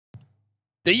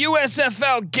The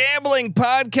USFL Gambling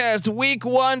Podcast Week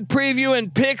 1 preview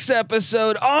and picks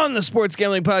episode on the Sports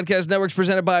Gambling Podcast Network is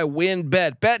presented by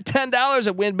WynnBET. Bet $10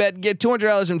 at WynnBET and get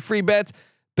 $200 in free bets.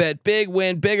 Bet big,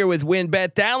 win bigger with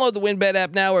WynnBET. Download the WynnBET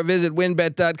app now or visit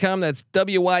wynnbet.com. That's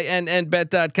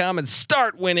WYNNBet.com and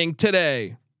start winning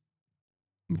today.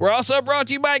 We're also brought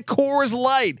to you by Coors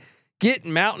Light. Get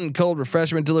mountain cold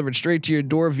refreshment delivered straight to your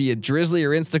door via Drizzly or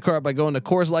Instacart by going to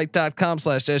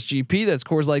CoorsLight.com/SGP. That's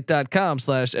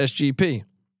CoorsLight.com/SGP.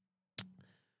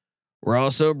 We're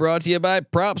also brought to you by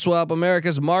PropSwap,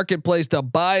 America's marketplace to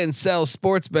buy and sell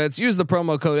sports bets. Use the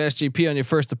promo code SGP on your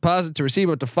first deposit to receive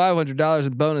up to $500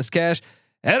 in bonus cash.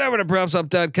 Head over to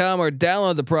PropSwap.com or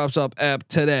download the PropSwap app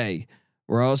today.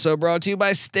 We're also brought to you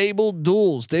by Stable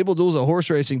Duels. Stable Duels, a horse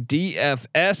racing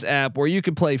DFS app where you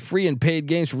can play free and paid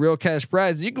games for real cash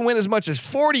prizes. You can win as much as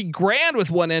 40 grand with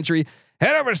one entry.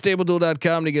 Head over to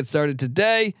StableDuel.com to get started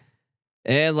today.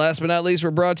 And last but not least,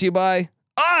 we're brought to you by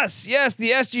us. Yes,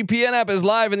 the SGPN app is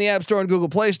live in the App Store and Google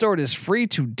Play Store. It is free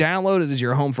to download. It is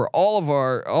your home for all of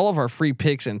our free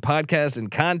picks and podcasts and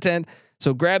content.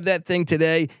 So grab that thing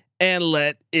today and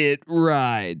let it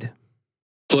ride.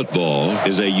 Football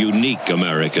is a unique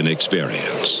American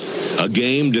experience. A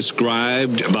game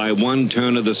described by one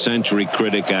turn-of-the-century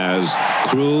critic as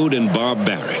crude and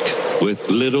barbaric, with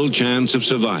little chance of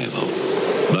survival.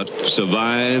 But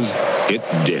survive it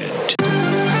did. I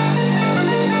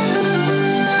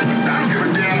don't give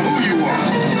a damn who you are.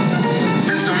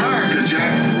 This is America,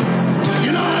 Jack.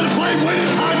 You know how to play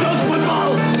winning hard-nosed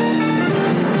football?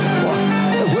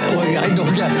 Well, I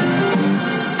don't get it.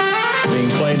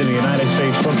 Being played in the United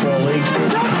States Football League.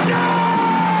 Touchdown!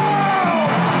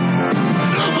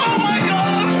 Oh my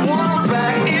God!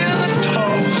 Quarterback is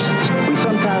toast. We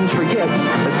sometimes forget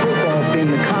that football, being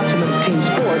the consummate team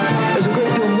sport, is a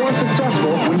great deal more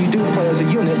successful when you do play as a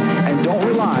unit and don't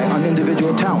rely on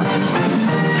individual talent.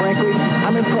 Frankly,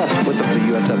 I'm impressed with the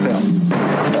USFL.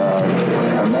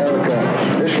 America,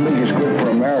 this league is good for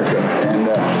America, and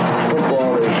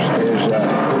football is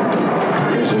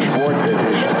a sport that is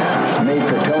made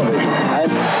for television. That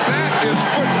is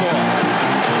football.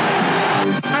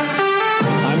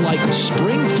 I'm like,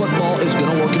 spring football is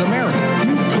going to work in America.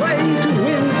 You play to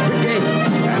win the game.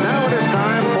 And now it is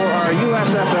time for our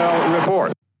USFL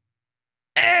report.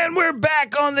 And we're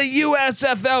back on the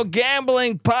USFL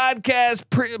Gambling Podcast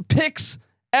picks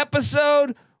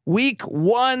episode, week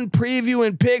 1 preview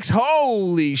and picks.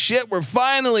 Holy shit, we're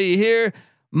finally here.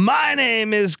 My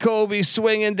name is Kobe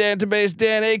Swinging Database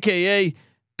Dan, aka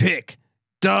Pick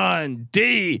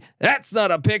Dundee. That's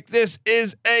not a pick. This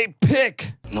is a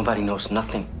pick. Nobody knows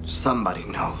nothing. Somebody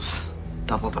knows.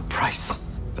 Double the price,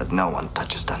 but no one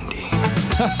touches Dundee.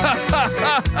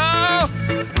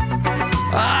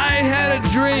 I had a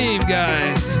dream,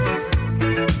 guys.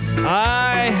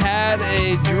 I had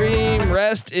a dream.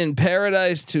 Rest in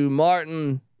paradise to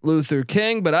Martin Luther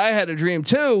King. But I had a dream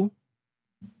too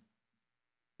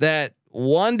that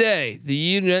one day the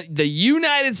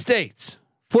United States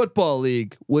Football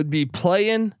League would be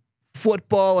playing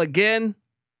football again,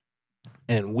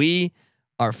 and we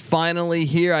are finally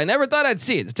here. I never thought I'd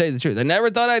see it, to tell you the truth. I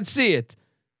never thought I'd see it,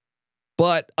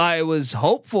 but I was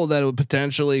hopeful that it would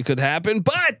potentially could happen.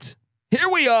 But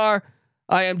here we are.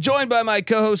 I am joined by my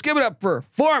co-host. Give it up for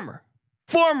former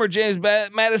James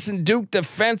Madison Duke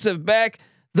defensive back,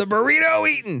 the burrito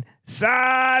eating,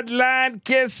 sideline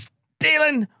kiss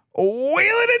stealing,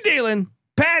 wheeling and dealing,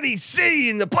 Patty C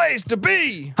in the place to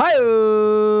be. Hi,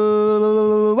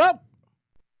 well.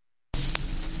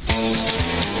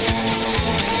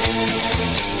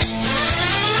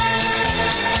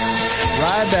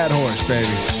 Ride that horse, baby.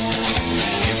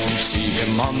 If you see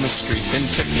him on the street, then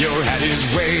tip your hat his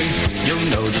way. You'll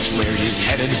notice where he's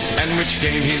headed and which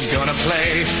game he's gonna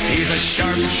play. He's a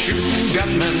sharpshooting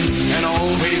gunman and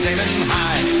always aiming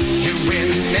high. To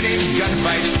win any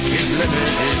gunfight, his limit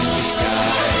is the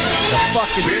sky. The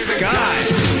fucking sky.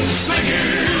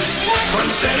 Slingers from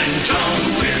San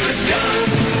Antonio with a gun.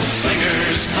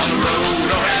 Slingers on the road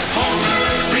or at home.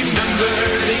 Remember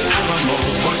the Alamo,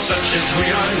 for such as we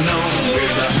are known.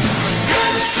 With the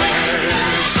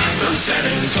gunslingers from San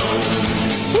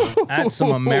Antonio. That's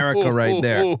some America right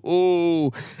there.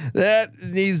 That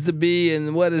needs to be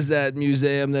in, what is that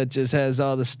museum that just has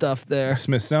all the stuff there?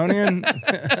 Smithsonian.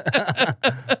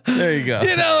 There you go.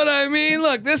 You know what I mean?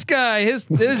 Look, this guy, his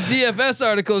DFS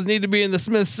articles need to be in the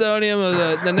Smithsonian or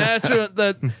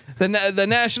the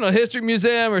National History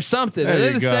Museum or something. Are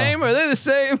they the same? Are they the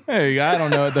same? There you go. I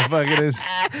don't know what the fuck it is.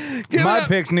 My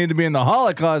picks need to be in the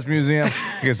Holocaust Museum.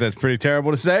 I guess that's pretty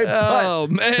terrible to say. Oh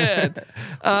man.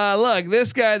 Look,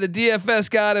 this guy, the DFS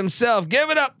god himself. Give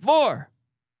it up for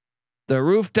The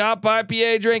rooftop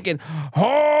IPA drinking,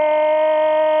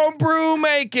 home brew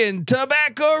making,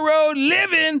 Tobacco Road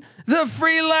living, the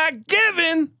free lot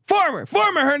giving, former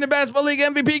Herndon Basketball League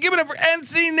MVP. Give it up for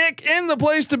NC Nick in the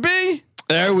place to be.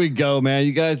 There we go, man.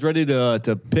 You guys ready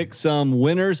to pick some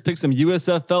winners? Pick some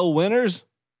USFL winners?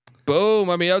 Boom.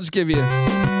 I mean, I'll just give you.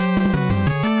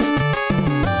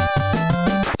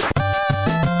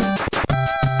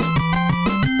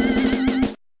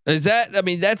 Is that? I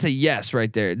mean, that's a yes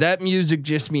right there. That music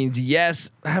just means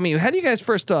yes. I mean, how do you guys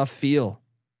first off feel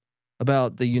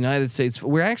about the United States?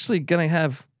 We're actually gonna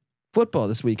have football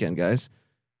this weekend, guys.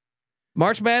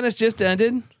 March Madness just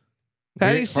ended.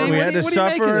 How do you see? We had to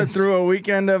suffer through a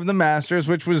weekend of the Masters,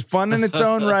 which was fun in its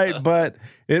own right, but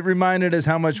it reminded us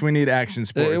how much we need action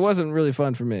sports. It wasn't really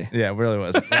fun for me. Yeah, it really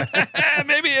wasn't.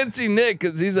 Maybe NC Nick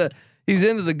because he's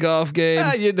into the golf game.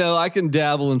 Yeah, you know, I can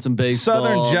dabble in some baseball.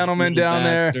 Southern gentleman down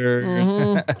there.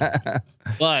 Mm-hmm.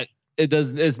 But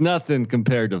it's nothing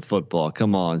compared to football.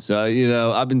 Come on. So, you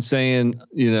know, I've been saying,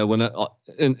 you know, when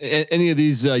in any of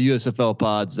these USFL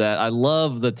pods that I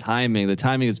love the timing. The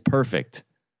timing is perfect.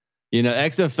 You know,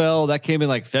 XFL that came in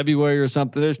like February or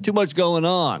something. There's too much going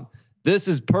on. This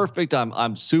is perfect.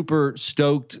 I'm super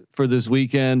stoked for this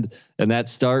weekend, and that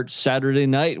starts Saturday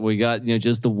night. We got, you know,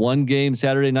 just the one game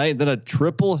Saturday night, and then a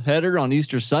triple header on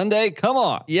Easter Sunday. Come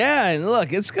on. Yeah, and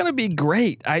look, it's gonna be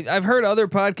great. I've heard other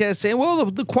podcasts saying, "Well,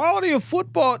 the quality of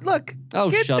football." Look,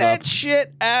 get that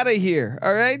shit out of here.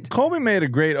 All right. Colby made a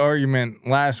great argument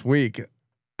last week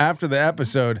after the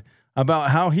episode about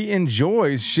how he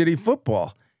enjoys shitty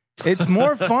football. It's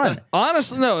more fun.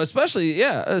 Honestly, no,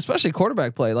 especially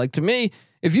quarterback play. Like to me,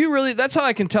 if you really, that's how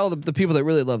I can tell the people that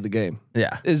really love the game.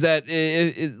 Yeah. Is that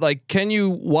like, can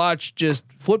you watch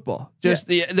just football? Just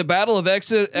the battle of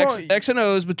X and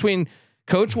O's between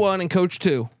coach 1 and coach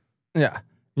 2. Yeah.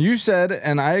 You said,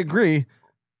 and I agree,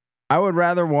 I would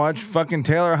rather watch fucking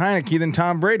Taylor Heineke than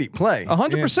Tom Brady play.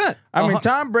 100%. I mean,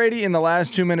 Tom Brady in the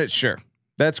last 2 minutes, sure.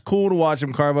 That's cool to watch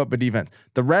him carve up a defense.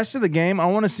 The rest of the game, I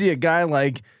want to see a guy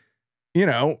like, you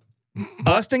know,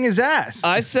 busting his ass.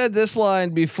 I said this line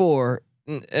before.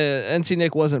 NC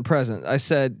Nick wasn't present. I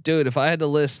said, dude, if I had to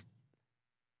list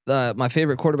my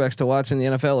favorite quarterbacks to watch in the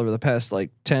NFL over the past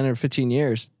like 10 or 15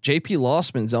 years, JP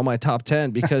Lossman's on my top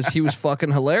 10 because he was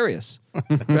fucking hilarious.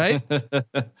 Right.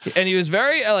 And he was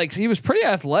he was pretty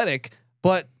athletic,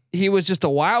 but he was just a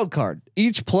wild card.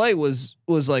 Each play was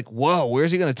like, whoa,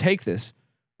 where's he going to take this?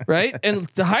 Right. And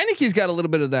the Heineke's got a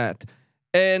little bit of that.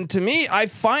 And to me, I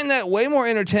find that way more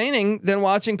entertaining than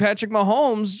watching Patrick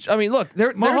Mahomes. I mean, look,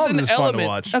 there's an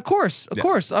element. Of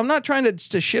course. I'm not trying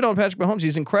to shit on Patrick Mahomes.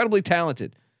 He's incredibly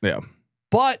talented. Yeah.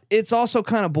 But it's also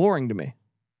kind of boring to me.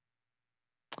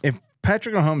 If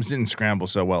Patrick Mahomes didn't scramble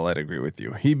so well, I'd agree with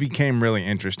you. He became really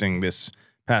interesting this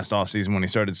past offseason when he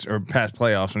started, or past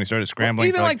playoffs when he started scrambling.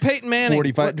 Even like Peyton Manning.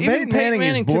 45. Peyton Manning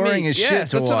is boring as shit to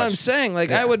watch. That's what I'm saying.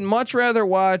 Like I would much rather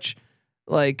watch.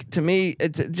 Like to me,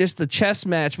 it's just the chess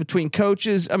match between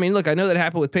coaches. I mean, look, I know that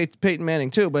happened with Peyton Manning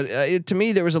too, but to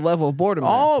me, there was a level of boredom.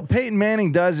 All Peyton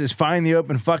Manning does is find the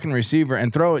open fucking receiver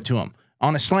and throw it to him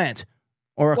on a slant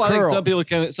or a curl. I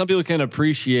think some people can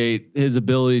appreciate his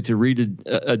ability to read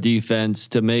a defense,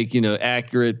 to make, you know,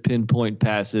 accurate pinpoint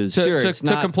passes. To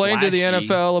complain flashy to the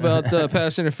NFL about the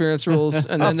pass interference rules,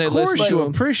 and then they listen to him. Of course, you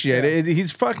appreciate it.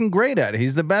 He's fucking great at it.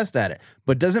 He's the best at it.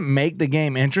 But does it make the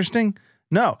game interesting?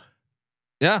 No.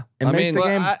 Yeah,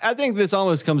 I think this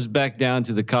almost comes back down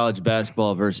to the college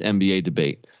basketball versus NBA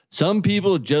debate. Some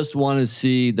people just want to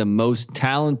see the most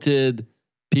talented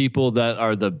people that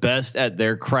are the best at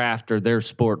their craft or their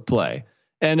sport play.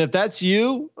 And if that's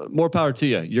you, more power to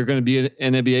you. You're going to be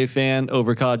an NBA fan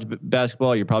over college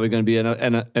basketball. You're probably going to be an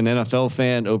NFL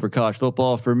fan over college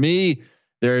football. For me,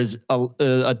 there's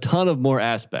a ton of more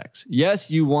aspects. Yes,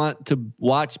 you want to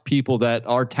watch people that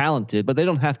are talented, but they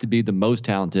don't have to be the most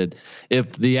talented.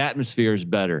 If the atmosphere is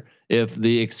better, if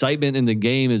the excitement in the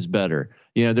game is better,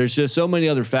 you know, there's just so many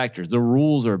other factors. The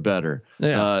rules are better.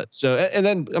 Yeah. And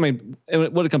then, I mean,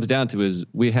 what it comes down to is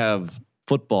we have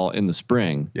football in the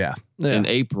spring. Yeah. In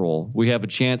April, we have a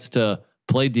chance to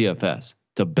play DFS,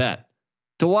 to bet,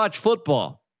 to watch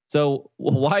football. So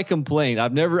why complain?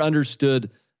 I've never understood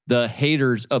the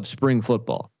haters of spring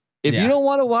football. If you don't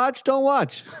want to watch, don't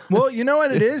watch. Well, you know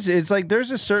what it is? It's like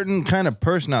there's a certain kind of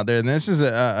person out there, and this is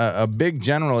a big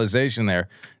generalization there,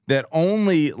 that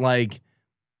only likes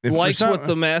what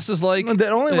the masses like.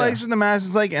 That only likes what the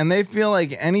masses like, and they feel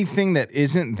like anything that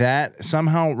isn't that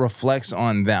somehow reflects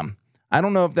on them. I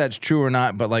don't know if that's true or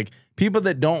not, but like people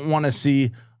that don't want to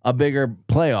see a bigger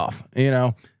playoff, you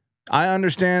know, I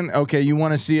understand. Okay, you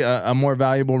want to see a more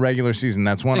valuable regular season.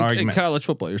 That's one argument. In college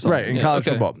football, you're talking right? In college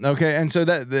football. Okay, and so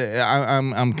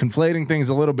I'm conflating things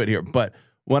a little bit here, but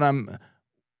what I'm.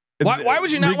 Why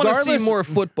would you not want to see more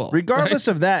football? Regardless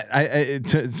of that,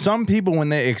 to some people when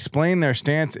they explain their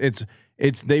stance, it's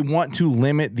they want to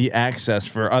limit the access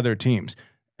for other teams,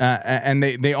 and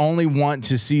they only want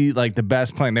to see like the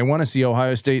best playing. They want to see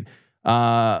Ohio State,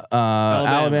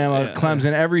 Alabama,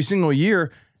 Clemson every single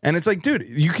year. And it's like, dude,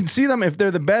 you can see them if they're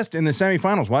the best in the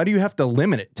semifinals. Why do you have to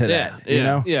limit it to that? You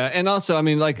know? Yeah. And also, I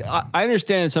mean, like I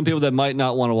understand some people that might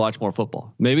not want to watch more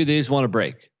football. Maybe they just want to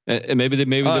break. And maybe they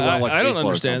want to watch. I don't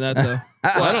understand that though.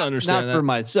 Well, I don't understand not for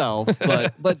myself,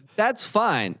 but that's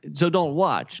fine. So don't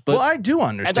watch. But I do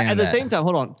understand. At the same time,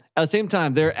 hold on. At the same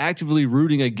time, they're actively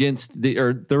rooting against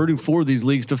they're rooting for these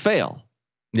leagues to fail.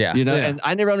 Yeah. You know, and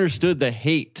I never understood the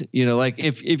hate. You know, like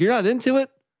if you're not into it,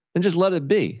 then just let it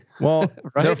be. Well,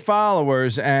 right? They're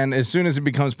followers, and as soon as it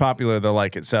becomes popular, they'll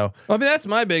like it. So, I mean, that's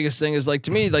my biggest thing is like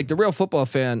to me, like the real football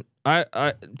fan,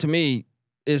 I to me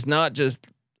is not just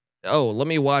let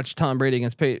me watch Tom Brady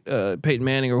against Peyton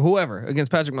Manning or whoever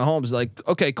against Patrick Mahomes. Like,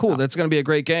 okay, cool, that's going to be a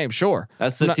great game, sure.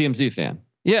 That's the TMZ fan.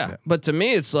 Yeah, but to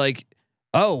me, it's like,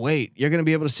 oh wait, you're going to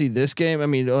be able to see this game. I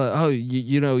mean,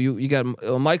 you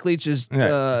got Mike Leach's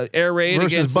air raid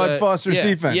versus against Bud Foster's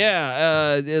defense.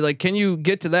 Yeah, like, can you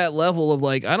get to that level of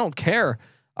like, I don't care,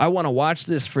 I want to watch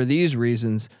this for these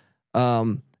reasons.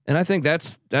 And I think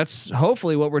that's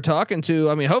hopefully what we're talking to.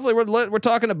 I mean, hopefully we're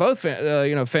talking to both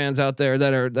fans out there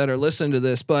that are listening to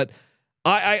this. But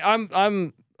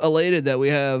I'm elated that we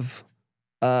have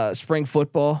spring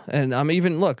football, and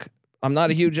I'm not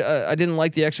a huge. I didn't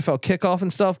like the XFL kickoff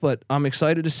and stuff, but I'm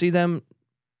excited to see them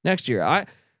next year.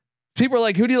 People are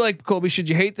like, who do you like, Colby? Should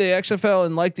you hate the XFL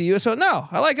and like the USFL? No,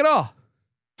 I like it all.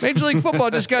 Major League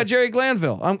Football just got Jerry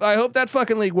Glanville. I hope that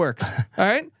fucking league works. All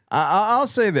right. I'll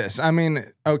say this. I mean,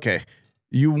 okay,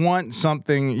 you want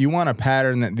something, you want a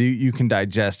pattern that you can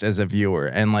digest as a viewer,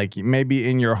 and like maybe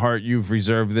in your heart you've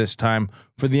reserved this time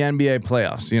for the NBA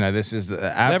playoffs. You know, this is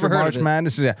after March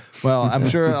Madness. Yeah. Well, I'm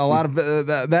sure a lot of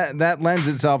that lends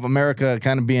itself. America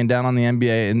kind of being down on the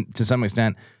NBA and to some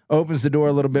extent opens the door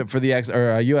a little bit for the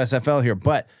USFL here.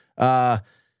 But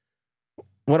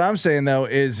what I'm saying though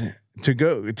is to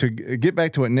get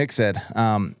back to what Nick said.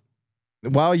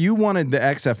 While you wanted the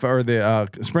XFL or the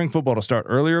spring football to start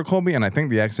earlier, Colby, and I think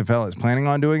the XFL is planning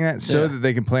on doing that so that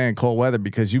they can play in cold weather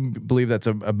because you believe that's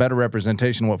a better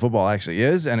representation of what football actually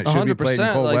is, and it should be played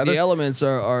in cold weather. The elements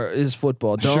is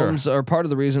football. Domes are part of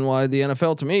the reason why the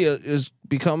NFL to me is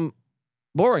become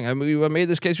boring. I mean, I made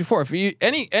this case before. If I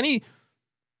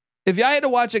had to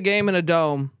watch a game in a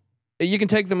dome, you can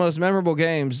take the most memorable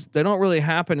games. They don't really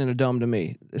happen in a dome to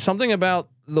me. Something about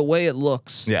the way it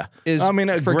looks. Is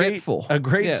forgetful. A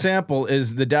great sample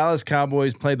is the Dallas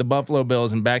Cowboys played the Buffalo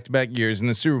Bills in back-to-back years in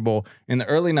the Super Bowl in the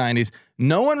early 90s.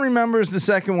 No one remembers the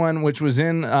second one, which was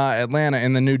in Atlanta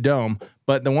in the new dome,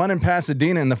 but the one in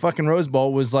Pasadena in the fucking Rose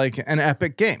Bowl was like an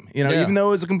epic game. You know, even though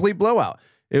it was a complete blowout,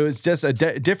 it was just a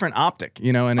different optic.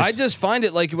 You know, and I just find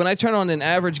it like when I turn on an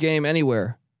average game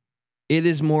anywhere, it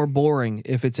is more boring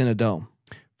if it's in a dome.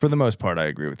 For the most part, I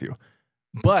agree with you.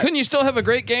 But couldn't you still have a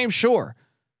great game? Sure.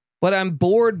 But I'm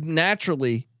bored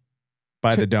naturally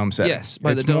by the dome setting. Yes,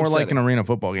 by it's the dome more setting. like an arena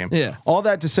football game. Yeah. All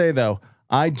that to say, though,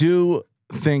 I do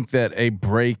think that a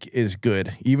break is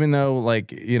good, even though,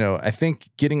 like, you know, I think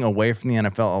getting away from the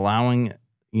NFL, allowing,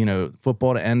 you know,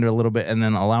 football to end a little bit and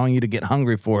then allowing you to get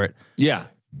hungry for it. Yeah.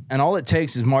 And all it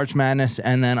takes is March Madness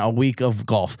and then a week of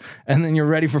golf, and then you're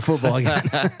ready for football again.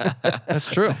 That's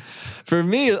true. For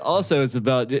me, also, it's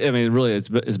about. I mean, really, it's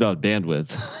about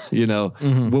bandwidth. You know,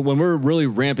 when we're really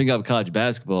ramping up college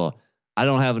basketball, I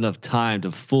don't have enough time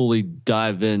to fully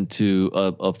dive into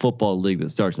a football league that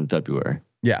starts in February.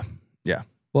 Yeah.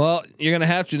 Well, you're gonna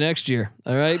have to next year,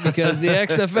 all right? Because the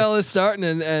XFL is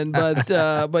starting,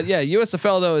 but yeah,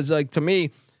 USFL though is like to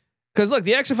me. Because look,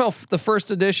 the XFL, the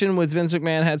first edition with Vince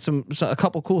McMahon had a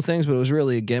couple cool things, but it was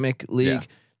really a gimmick league. Yeah.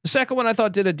 The second one I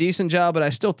thought did a decent job, but I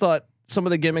still thought some of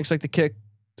the gimmicks like the kick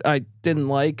I didn't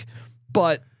like.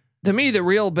 But to me, the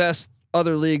real best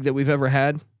other league that we've ever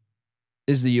had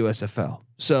is the USFL.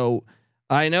 So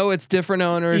I know it's different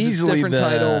owners, it's different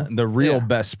title. The real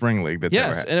best spring league that's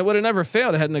ever had. And it would have never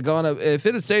failed. It hadn't gone up. If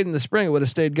it had stayed in the spring, it would have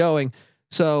stayed going.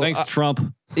 So thanks,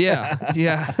 Trump. Yeah.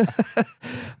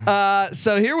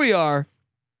 So here we are.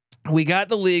 We got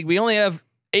the league. We only have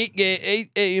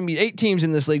eight teams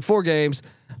in this league, 4 games,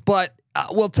 but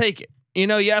we'll take it. You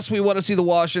know, yes, we want to see the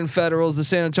Washington Federals, the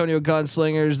San Antonio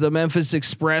Gunslingers, the Memphis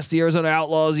Express, the Arizona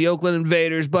Outlaws, the Oakland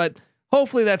Invaders, but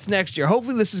hopefully that's next year.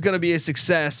 Hopefully this is going to be a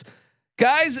success.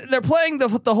 Guys, they're playing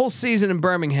the whole season in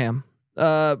Birmingham,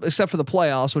 except for the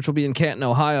playoffs, which will be in Canton,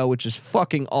 Ohio, which is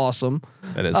fucking awesome.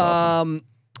 That is awesome.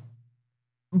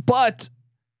 But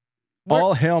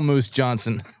all hail Moose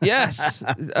Johnson. Yes,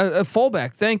 a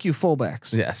fullback. Thank you,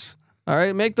 fullbacks. Yes. All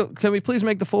right, can we please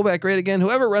make the fullback great again?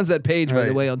 Whoever runs that page, by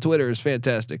the way, on Twitter is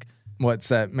fantastic. What's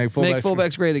that? Make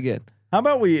fullbacks great again. How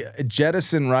about we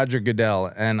jettison Roger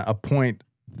Goodell and appoint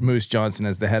Moose Johnson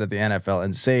as the head of the NFL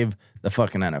and save the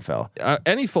fucking NFL?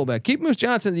 Any fullback, keep Moose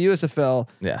Johnson in the USFL.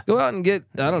 Yeah, go out and get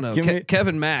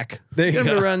Kevin Mack. Get him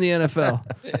to run the NFL.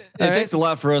 It takes a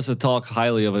lot for us to talk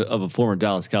highly of a former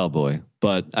Dallas Cowboy,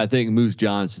 but I think Moose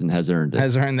Johnson has earned it.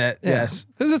 Has earned that, yes,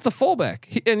 because it's a fullback.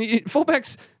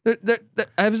 Fullbacks.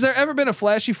 Has there ever been a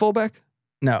flashy fullback?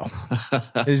 No,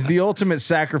 it's the ultimate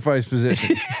sacrifice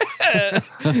position.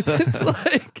 It's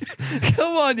like,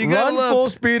 come on, you got to run full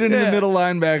speed into the middle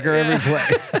linebacker every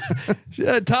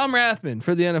play. Tom Rathman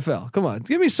for the NFL. Come on,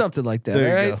 give me something like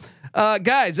that. All right,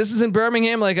 guys, this is in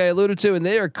Birmingham, like I alluded to, and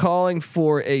they are calling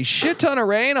for a shit ton of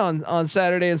rain on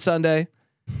Saturday and Sunday,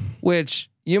 which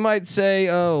you might say,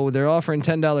 oh, they're offering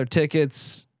 $10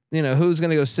 tickets. You know, who's going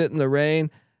to go sit in the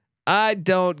rain? I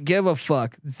don't give a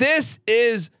fuck. This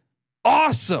is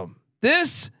awesome.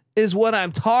 This is what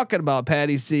I'm talking about,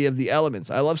 Patty C, of the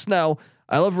elements. I love snow.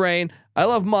 I love rain. I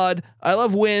love mud. I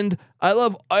love wind. I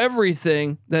love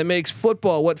everything that makes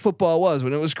football what football was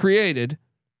when it was created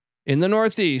in the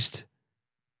Northeast.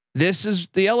 This is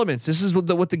the elements. This is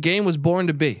what the game was born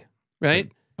to be,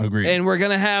 right? Agreed. And we're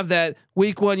gonna have that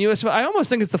week 1 USFL. I almost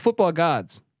think it's the football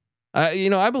gods.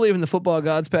 I believe in the football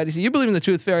gods, Patty. So you believe in the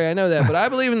Tooth Fairy, I know that, but I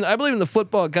believe in the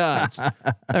football gods.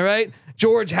 All right,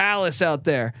 George Halas out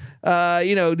there.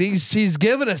 He's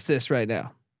giving us this right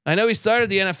now. I know he started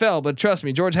the NFL, but trust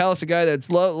me, George Halas, a guy that's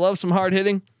loves some hard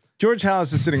hitting. George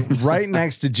Halas is sitting right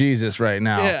next to Jesus right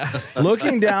now,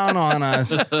 looking down on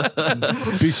us,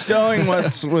 bestowing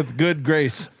what's with good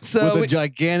grace. So with a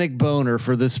gigantic boner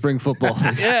for this spring football.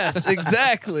 Yes,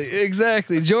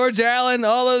 exactly. George Allen,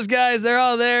 all those guys, they're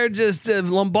all there. Just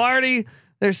Lombardi,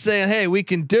 they're saying, "Hey, we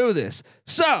can do this."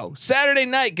 So Saturday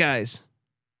night, guys.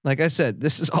 Like I said,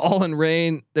 this is all in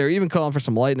rain. They're even calling for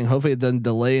some lightning. Hopefully, it doesn't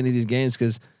delay any of these games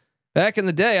because back in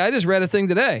the day, I just read a thing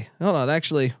today. Hold on,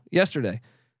 actually, yesterday.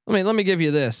 Let me give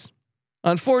you this.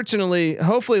 Unfortunately,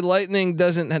 hopefully lightning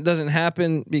doesn't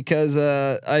happen because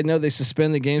I know they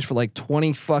suspend the games for like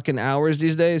 20 fucking hours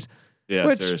these days.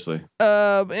 Yeah, seriously. But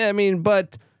I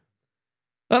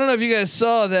don't know if you guys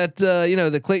saw that.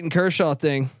 The Clayton Kershaw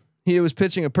thing. He was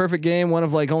pitching a perfect game, one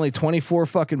of like only 24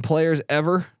 fucking players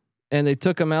ever, and they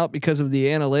took him out because of the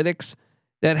analytics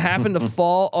that happened to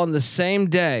fall on the same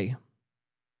day.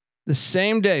 The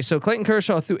same day. So Clayton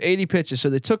Kershaw threw 80 pitches. So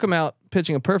they took him out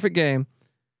pitching a perfect game.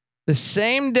 The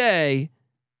same day,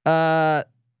 back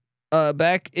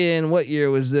in what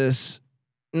year was this?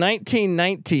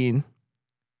 1919.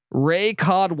 Ray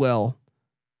Caldwell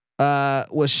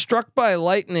was struck by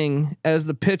lightning as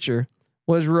the pitcher,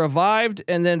 was revived,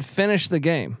 and then finished the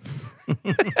game.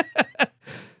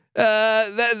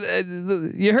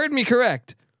 You heard me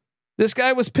correct. This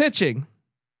guy was pitching.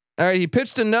 All right, he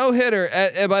pitched a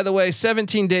no-hitter. By the way,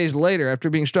 17 days later after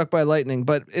being struck by lightning.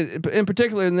 But in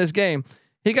particular in this game,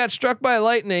 he got struck by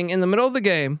lightning in the middle of the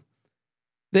game.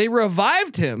 They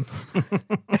revived him,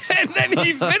 and then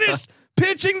he finished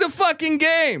pitching the fucking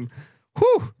game.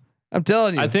 Whew! I'm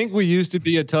telling you. I think we used to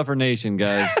be a tougher nation,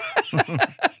 guys.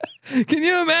 Can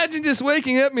you imagine just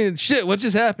waking up and shit? What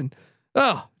just happened?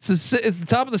 Oh, it's the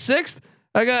top of the 6th.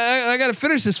 I got to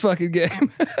finish this fucking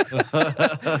game.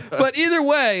 But either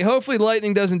way, hopefully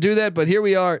lightning doesn't do that. But here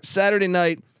we are, Saturday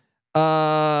night,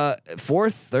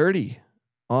 4:30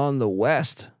 on the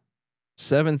West,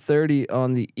 7:30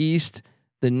 on the East.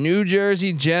 The New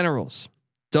Jersey Generals,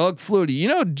 Doug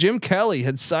Flutie. Jim Kelly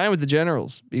had signed with the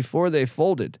Generals before they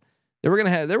folded. They were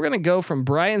gonna go from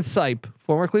Brian Sipe,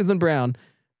 former Cleveland Brown,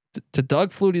 to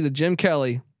Doug Flutie to Jim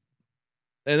Kelly,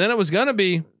 and then it was gonna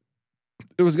be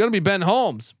Ben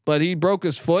Holmes, but he broke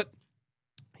his foot.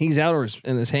 He's out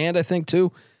in his hand, I think,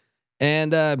 too.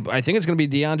 And I think it's going to be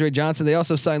DeAndre Johnson. They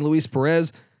also signed Luis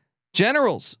Perez.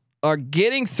 Generals are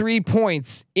getting 3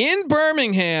 points in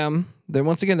Birmingham.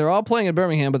 They're all playing in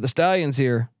Birmingham, but the Stallions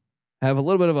here have a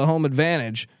little bit of a home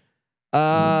advantage.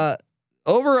 Over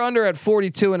under at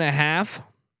 42.5.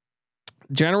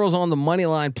 Generals on the money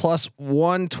line plus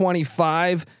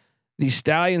 125. The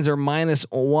Stallions are minus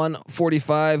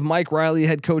 145. Mike Riley,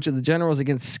 head coach of the Generals,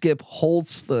 against Skip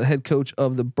Holtz, the head coach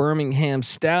of the Birmingham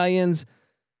Stallions.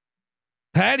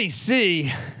 Patty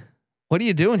C, what are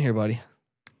you doing here, buddy?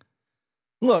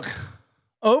 Look,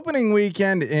 Opening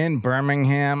weekend in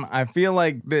Birmingham. I feel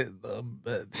like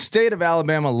the state of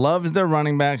Alabama loves their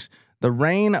running backs. The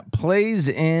rain plays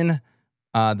in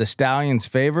the Stallions'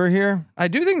 favor here. I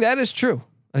do think that is true.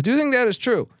 I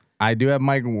do have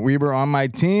Mike Weber on my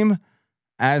team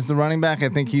as the running back. I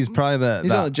think he's probably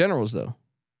he's on the Generals though.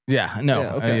 Yeah. No.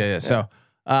 Yeah, okay. Yeah. So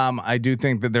I do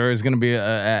think that there is going to be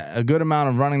a good amount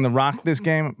of running the rock this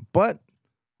game, but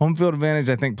home field advantage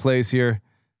I think plays here.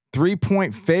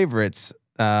 3-point favorites.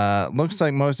 Looks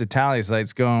like most Italia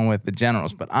sites going with the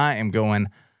Generals, but I am going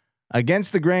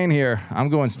against the grain here. I'm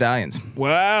going Stallions.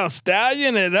 Wow,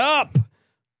 Stallion it up.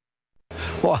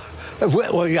 Well,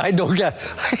 I don't get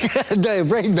the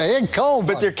rain man cold,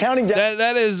 but they're counting down.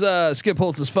 That is Skip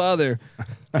Holtz's father,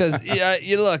 because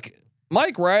you look,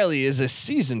 Mike Riley is a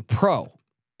seasoned pro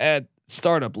at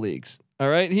startup leagues. All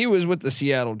right, he was with the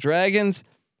Seattle Dragons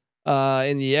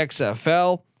in the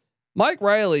XFL. Mike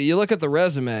Riley, you look at the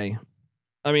resume.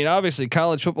 I mean, obviously,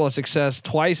 college football success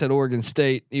twice at Oregon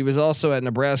State. He was also at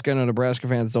Nebraska. I know Nebraska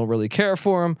fans don't really care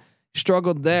for him. He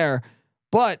struggled there,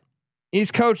 but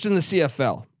he's coached in the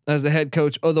CFL as the head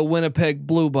coach of the Winnipeg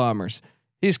Blue Bombers.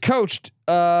 He's coached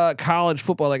college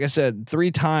football, like I said,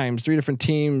 3 times, 3 different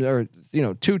teams, or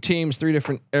 2 teams, 3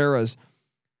 different eras.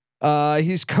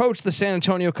 He's coached the San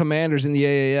Antonio Commanders in the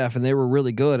AAF, and they were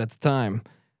really good at the time.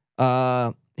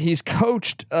 He's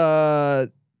coached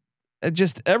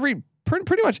just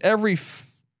pretty much every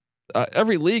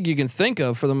league you can think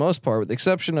of for the most part, with the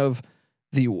exception of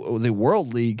the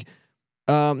World League.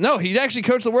 No, he actually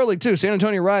coached the World League too, San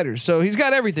Antonio Riders. So he's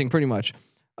got everything pretty much.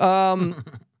 I'm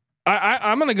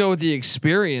going to go with the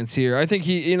experience here. I think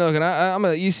I'm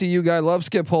an ECU guy, love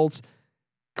Skip Holtz.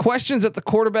 Questions at the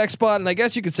quarterback spot, and I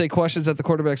guess you could say questions at the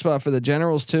quarterback spot for the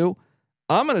Generals too.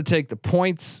 I'm going to take the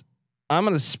points. I'm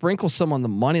going to sprinkle some on the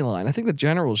money line. I think the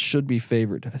Generals should be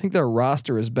favored. I think their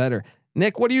roster is better.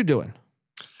 Nick, what are you doing?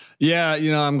 Yeah,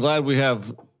 I'm glad we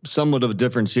have somewhat of a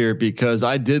difference here, because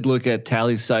I did look at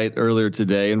Tally site earlier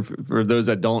today, and for those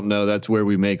that don't know, that's where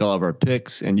we make all of our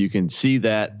picks, and you can see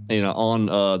that on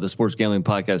the Sports Gambling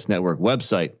Podcast Network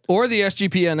website or the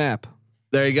SGPN app.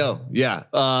 There you go. Yeah.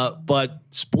 But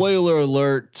spoiler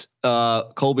alert,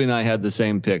 Colby and I had the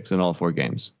same picks in all 4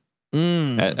 games.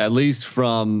 At least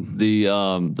from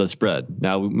the spread.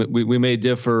 Now we may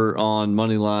differ on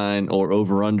money line or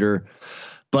over under,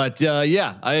 but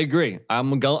yeah, I agree.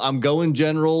 I'm going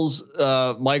Generals.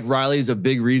 Mike Riley is a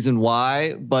big reason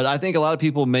why, but I think a lot of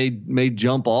people may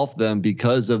jump off them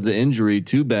because of the injury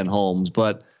to Ben Holmes.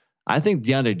 But I think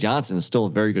DeAndre Johnson is still a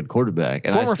very good quarterback,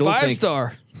 and former I still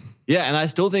 5-star. Yeah, and I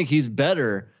still think he's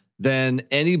better than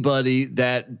anybody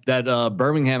that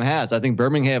Birmingham has. I think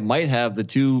Birmingham might have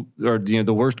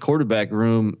the worst quarterback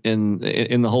room in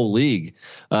the whole league.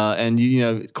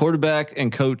 And quarterback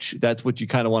and coach, that's what you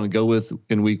kind of want to go with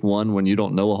in week 1 when you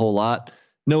don't know a whole lot.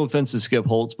 No offense to Skip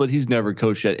Holtz, but he's never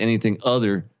coached at anything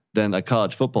other than a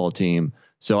college football team.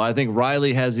 So I think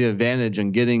Riley has the advantage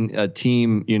in getting a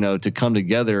team, to come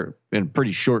together in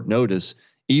pretty short notice,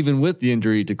 even with the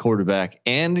injury to quarterback,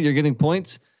 and you're getting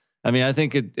points. I mean, I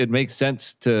think it makes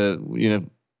sense to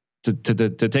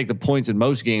take the points in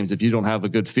most games if you don't have a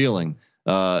good feeling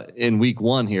in week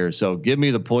 1 here. So give me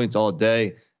the points all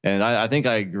day, and I think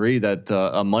I agree that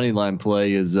a money line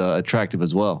play is attractive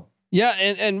as well. Yeah,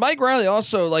 and Mike Riley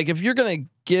also, like, if you're going to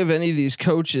give any of these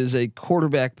coaches a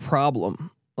quarterback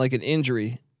problem, like an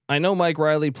injury. I know Mike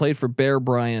Riley played for Bear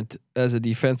Bryant as a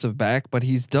defensive back, but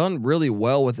he's done really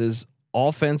well with his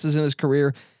offenses in his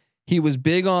career. He was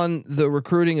big on the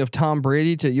recruiting of Tom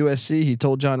Brady to USC. He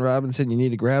told John Robinson, "You need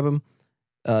to grab him."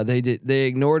 They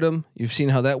ignored him. You've seen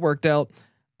how that worked out.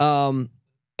 And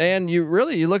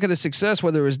you look at his success,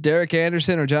 whether it was Derek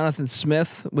Anderson or Jonathan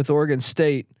Smith with Oregon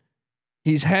State,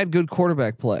 he's had good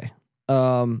quarterback play.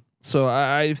 So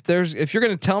if you're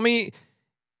going to tell me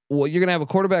you're going to have a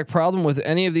quarterback problem with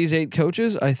any of these 8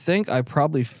 coaches, I think I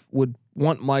probably would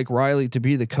want Mike Riley to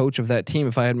be the coach of that team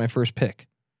if I had my first pick.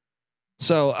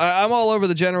 So I'm all over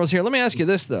the Generals here. Let me ask you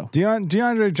this though: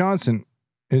 DeAndre Johnson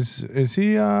is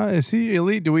he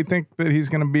elite? Do we think that he's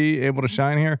going to be able to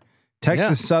shine here?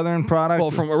 Texas Southern product. Well,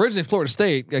 from originally Florida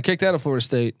State, got kicked out of Florida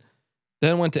State,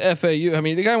 then went to FAU. I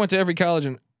mean, the guy went to every college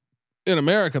in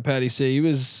America. Patty C. He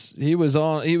was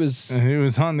on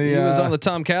the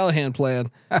Tom Callahan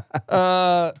plan.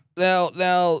 Now,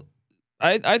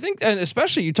 I think, and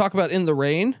especially you talk about in the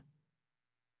rain.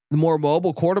 The more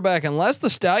mobile quarterback, unless the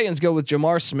Stallions go with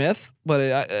Jamar Smith, but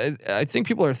I think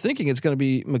people are thinking it's going to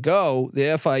be Mago, the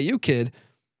FIU kid.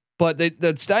 But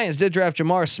the Stallions did draft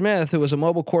Jamar Smith, who was a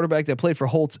mobile quarterback that played for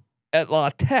Holtz at La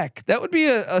Tech. That would be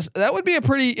a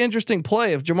pretty interesting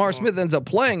play if Jamar Smith ends up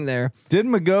playing there. Did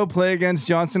Mago play against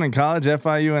Johnson in college,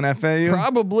 FIU and FAU?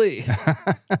 Probably.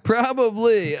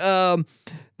 Probably.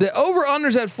 The over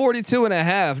unders at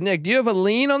 42.5. Nick, do you have a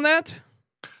lean on that?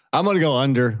 I'm going to go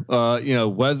under.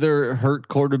 Weather hurt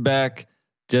quarterback.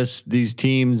 Just these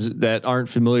teams that aren't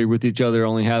familiar with each other,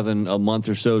 only having a month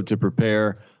or so to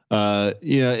prepare.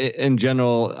 In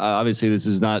general, obviously this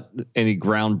is not any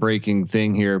groundbreaking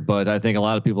thing here, but I think a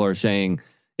lot of people are saying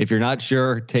if you're not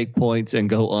sure, take points and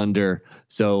go under.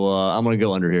 So I'm going to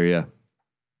go under here. Yeah,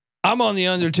 I'm on the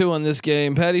under too on this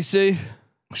game. Patty C.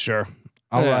 Sure,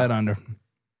 I'll ride under.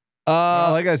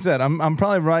 Like I said, I'm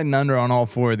probably riding under on all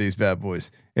four of these bad boys.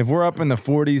 If we're up in the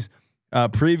 40s,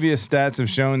 previous stats have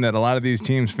shown that a lot of these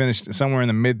teams finished somewhere in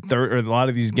the mid-30s, or a lot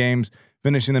of these games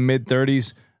finish in the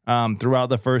mid-30s throughout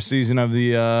the first season of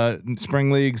the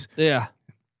spring leagues. Yeah.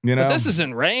 But this is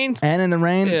in rain. And in the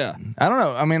rain. Yeah. I don't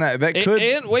know. I mean, that could.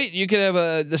 And wait, you could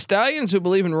have the Stallions who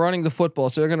believe in running the football,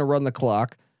 so they're going to run the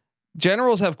clock.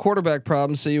 Generals have quarterback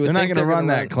problems, so you would they're think not going to run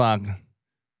that clock.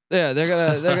 Yeah, they're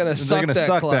gonna suck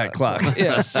that clock.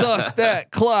 Yeah, suck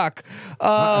that clock.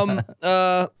 Well,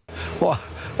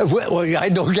 I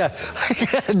don't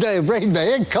got rain,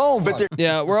 man, cold, but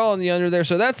yeah, we're all in the under there.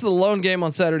 So that's the lone game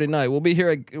on Saturday night. We'll be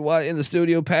here in the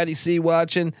studio. Patty C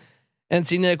watching.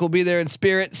 NC Nick will be there in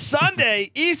spirit. Sunday,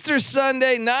 Easter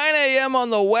Sunday, 9 a.m.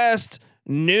 on the West,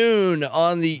 noon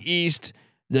on the East.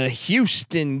 The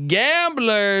Houston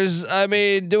Gamblers. I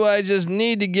mean, do I just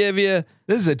need to give you?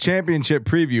 This is a championship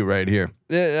preview right here.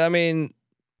 I mean,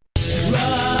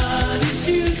 run and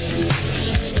shoot.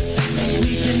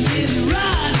 We can really run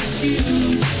and shoot.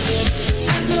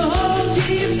 And the whole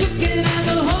team's cooking and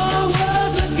the whole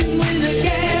world's looking with the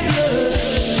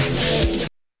Gamblers.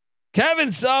 Kevin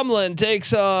Sumlin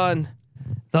takes on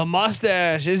the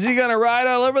mustache. Is he gonna ride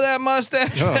all over that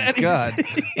mustache? Oh God!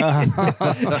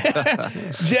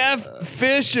 Jeff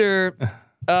Fisher,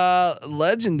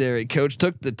 legendary coach,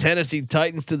 took the Tennessee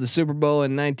Titans to the Super Bowl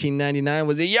in 1999.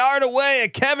 Was a yard away, a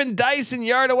Kevin Dyson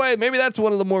yard away. Maybe that's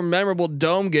one of the more memorable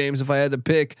dome games if I had to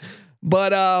pick.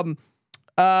 But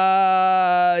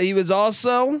he was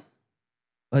also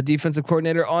a defensive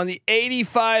coordinator on the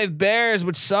 '85 Bears,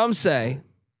 which some say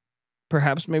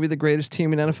perhaps maybe the greatest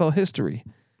team in NFL history.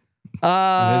 It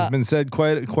has been said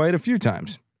quite a few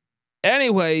times.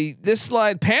 Anyway, this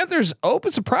slide, Panthers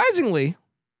open surprisingly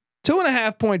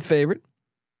 2.5 point favorite.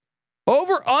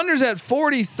 Over unders at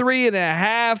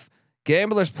 43.5.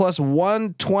 Gamblers plus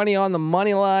 120 on the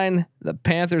money line. The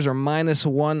Panthers are minus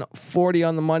 140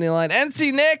 on the money line.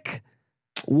 NC Nick,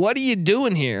 what are you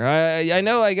doing here? I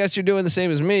know, I guess you're doing the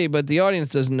same as me, but the audience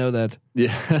doesn't know that.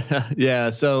 Yeah. Yeah.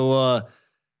 So,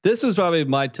 this was probably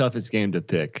my toughest game to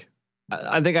pick.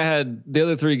 I think I had the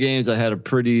other three games. I had a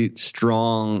pretty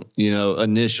strong,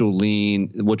 initial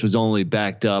lean, which was only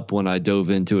backed up when I dove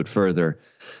into it further.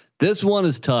 This one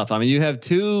is tough. I mean, you have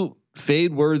two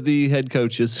fade-worthy head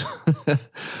coaches.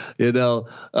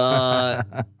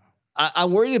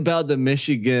 I'm worried about the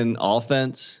Michigan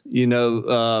offense.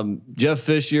 Jeff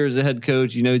Fisher is a head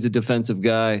coach. He's a defensive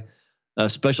guy, a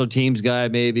special teams guy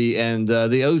maybe, and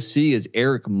the OC is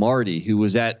Eric Marty, who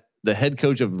was at the head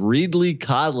coach of Reedley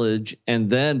College, and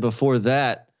then before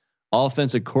that,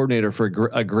 offensive coordinator for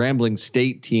a Grambling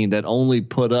State team that only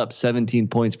put up 17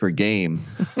 points per game,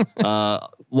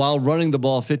 while running the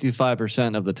ball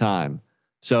 55% of the time.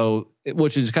 So,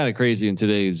 which is kind of crazy in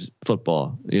today's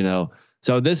football,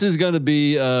 So this is going to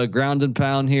be a ground and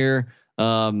pound here.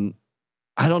 I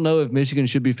don't know if Michigan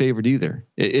should be favored either.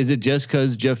 Is it just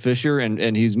because Jeff Fisher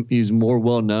and he's more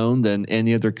well known than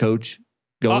any other coach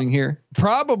going here?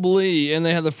 Probably, and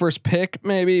they had the first pick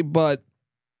maybe, but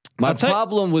my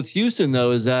problem with Houston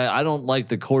though is that I don't like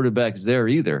the quarterbacks there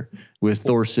either with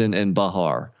Thorson and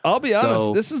Bahar. I'll be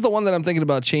honest, this is the one that I'm thinking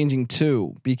about changing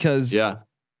too, because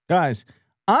guys,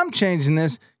 I'm changing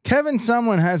this. Kevin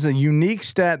Sumlin has a unique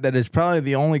stat that is probably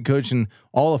the only coach in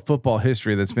all of football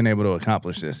history that's been able to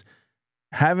accomplish this.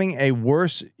 Having a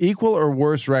equal or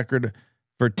worse record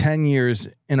for 10 years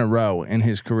in a row in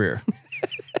his career.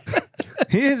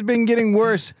 He has been getting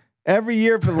worse every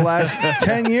year for the last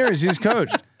 10 years he's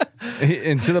coached.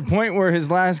 And to the point where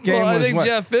his last game was, I think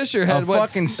Jeff Fisher had a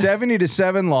fucking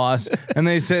 70-7 loss. And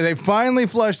they say they finally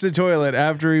flushed the toilet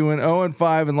after he went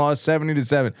 0-5 and lost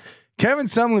 70-7. Kevin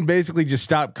Sumlin basically just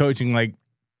stopped coaching like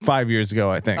 5 years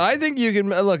ago, I think. I think you can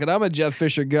look, and I'm a Jeff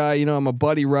Fisher guy. I'm a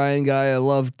Buddy Ryan guy. I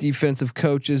love defensive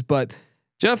coaches, but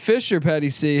Jeff Fisher, Patty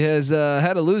C, has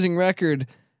had a losing record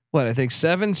what I think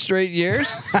 7 straight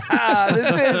years. This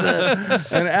is an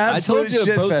I absolute told you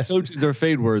shit both fest. coaches are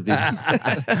fade worthy.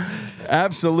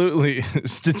 Absolutely,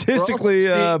 statistically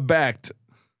backed.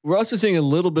 We're also seeing a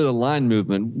little bit of line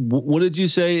movement. What did you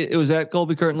say it was at,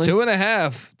 Colby, currently?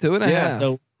 2.5. 2.5. Yeah.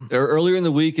 So earlier in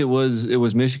the week, it was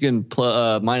Michigan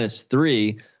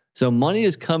 -3. So money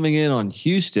is coming in on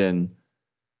Houston.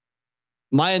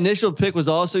 My initial pick was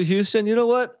also Houston. You know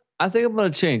what? I think I'm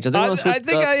going to change. I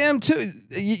think I am too.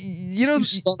 You know,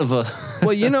 son of a.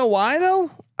 well, you know why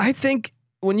though? I think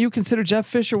when you consider Jeff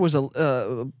Fisher was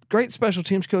a great special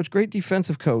teams coach, great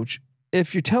defensive coach.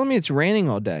 If you're telling me it's raining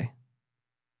all day,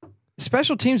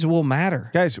 special teams will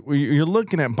matter. Guys, you're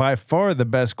looking at by far the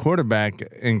best quarterback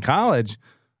in college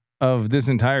of this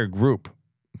entire group.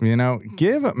 You know,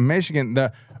 give Michigan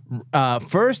the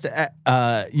first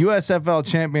USFL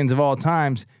champions of all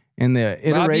times in the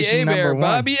iteration number 1.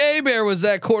 Bobby Hebert was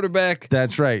that quarterback.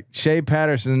 That's right. Shea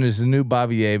Patterson is the new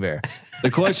Bobby Hebert. The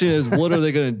question is, what are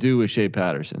they going to do with Shea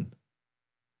Patterson?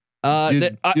 I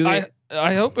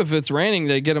hope if it's raining,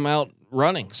 they get him out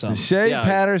running. So Shea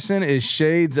Patterson is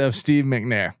shades of Steve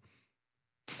McNair.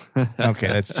 Okay,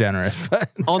 that's generous.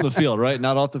 But on the field, right?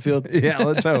 Not off the field. Yeah,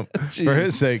 let's hope for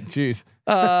his sake. Jeez.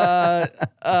 I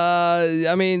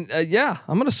mean, yeah,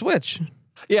 I'm gonna switch.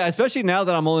 Yeah, especially now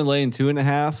that I'm only laying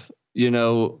 2.5. You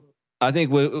know, I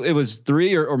think it was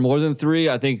 3 or more than 3.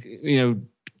 I think, you know,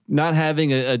 not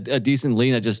having a decent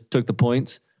lean, I just took the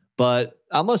points. But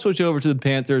I'm gonna switch over to the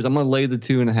Panthers. I'm gonna lay the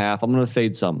 2.5. I'm gonna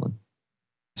fade someone.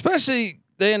 Especially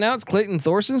they announced Clayton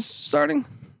Thorson's starting.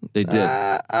 They did.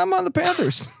 I'm on the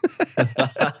Panthers.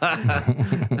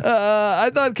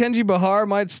 I thought Kenji Bahar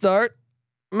might start.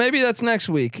 Maybe that's next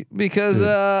week because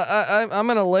I'm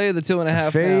going to lay the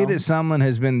 2.5. Fade now. someone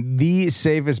has been the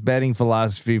safest betting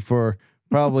philosophy for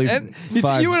probably.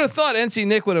 You would have thought NC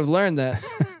Nick would have learned that.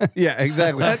 Yeah,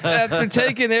 exactly. After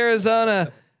taking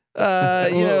Arizona. You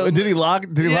know, did he lock?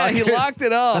 He locked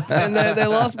it up, and they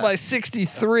lost by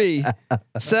 63,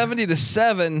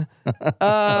 70-7.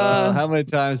 How many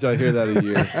times do I hear that a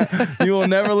year? You will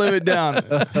never live it down,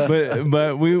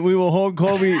 but we will hold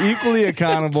Colby equally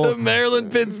accountable. To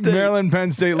Maryland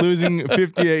Penn State losing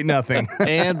 58-0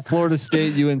 and Florida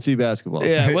State UNC basketball.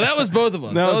 Yeah, well, that was both of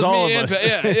us. That was all of us.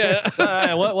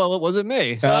 Yeah. What was it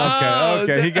me?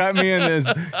 Okay. He got me in this.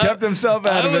 Kept himself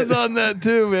out of it. I was on that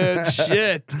too, man.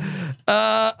 Shit.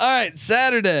 All right,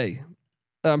 Sunday,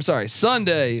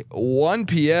 1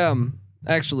 p.m.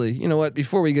 Actually, you know what?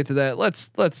 Before we get to that, let's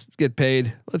get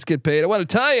paid. Let's get paid. I want to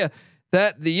tell you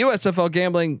that the USFL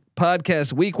Gambling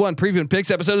Podcast Week 1 Preview and Picks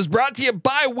episode is brought to you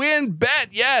by WinBet.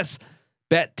 Yes,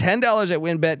 bet $10 at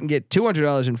WinBet and get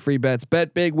 $200 in free bets.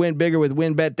 Bet big, win bigger with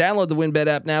WinBet. Download the WinBet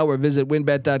app now or visit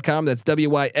winbet.com. That's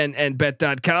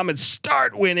WYNNBet.com and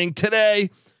start winning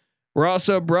today. We're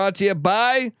also brought to you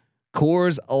by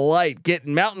Coors Light. Get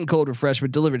mountain cold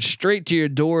refreshment delivered straight to your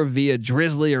door via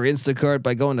Drizzly or Instacart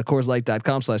by going to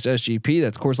CoorsLight.com/SGP.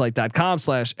 That's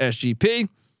CoorsLight.com/SGP.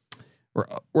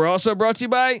 We're also brought to you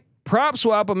by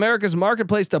PropSwap, America's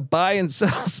marketplace to buy and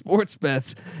sell sports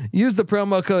bets. Use the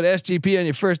promo code SGP on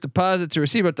your first deposit to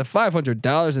receive up to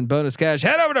 $500 in bonus cash.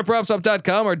 Head over to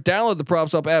PropSwap.com or download the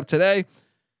PropSwap app today.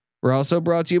 We're also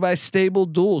brought to you by Stable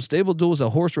Duel. Stable Duel is a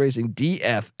horse racing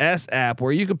DFS app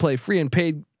where you can play free and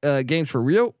paid games for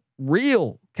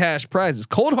real cash prizes,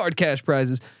 cold hard cash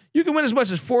prizes. You can win as much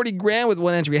as 40 grand with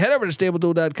one entry. Head over to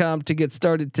StableDuel.com to get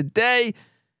started today.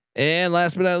 And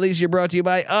last but not least, you're brought to you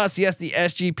by us. Yes, the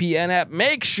SGPN app.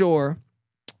 Make sure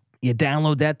you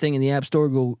download that thing in the App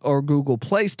Store or Google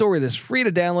Play Store. It is free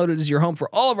to download. It is your home for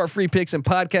all of our free picks and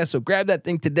podcasts. So grab that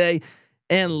thing today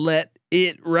and let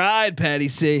it ride, Patty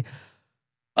C.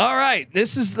 All right,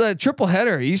 this is the triple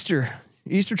header, Easter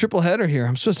triple header here.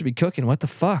 I'm supposed to be cooking. What the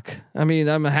fuck? I mean,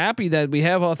 I'm happy that we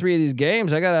have all 3 of these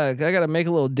games. I gotta make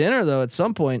a little dinner though at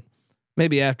some point,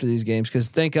 maybe after these games, because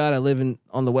thank God I live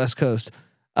on the West Coast.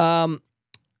 The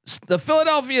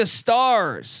Philadelphia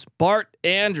Stars, Bart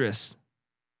Andrus.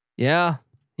 Yeah,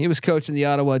 he was coaching the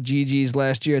Ottawa GGs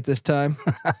last year at this time.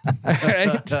 All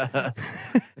right.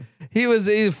 He was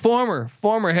a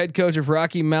former head coach of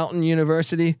Rocky Mountain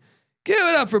University. Give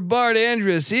it up for Bart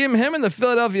Andrus. See him and the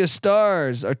Philadelphia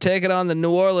Stars are taking on the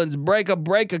New Orleans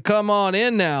Breaker. Come on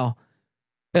in now,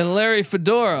 and Larry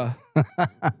Fedora.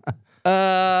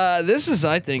 This is,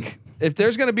 I think, if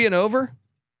there's going to be an over,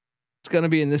 it's going to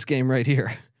be in this game right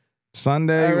here.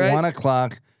 Sunday, right.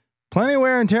 1:00. Plenty of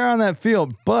wear and tear on that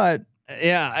field, but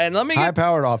yeah. And let me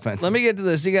high-powered offense. Let me get to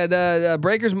this. You got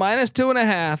Breakers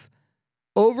 -2.5,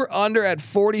 over under at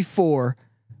 44.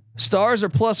 Stars are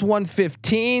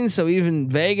 +115, so even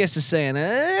Vegas is saying,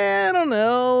 I don't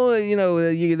know.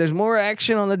 now, there's more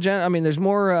action on the there's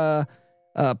more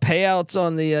payouts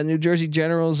on the New Jersey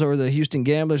Generals or the Houston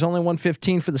Gamblers. Only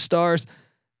 115 for the Stars,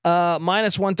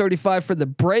 minus 135 for the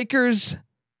Breakers.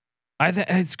 I think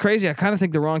it's crazy. I kind of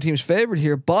think the wrong team's favored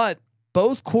here, but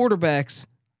both quarterbacks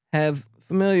have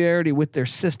familiarity with their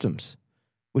systems,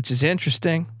 which is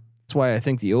interesting. That's why I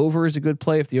think the over is a good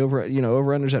play. If the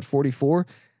over under's at 44,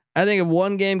 I think if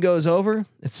one game goes over,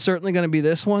 it's certainly going to be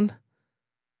this one.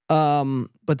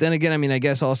 But then again, I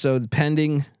guess also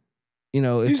pending,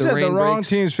 if you said the wrong breaks,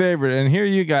 team's favorite, and here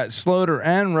you got Sloter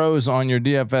and Rose on your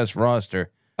DFS roster.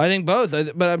 I think both,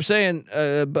 but I'm saying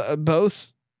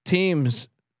both teams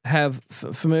have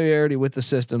familiarity with the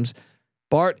systems.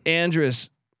 Bart Andrus,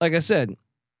 like I said,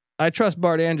 I trust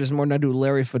Bart Andrus more than I do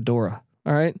Larry Fedora.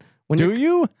 All right. Do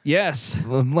you? Yes.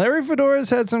 Larry Fedora's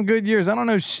had some good years. I don't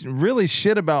know really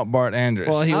shit about Bart Andrus.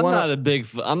 Well, I'm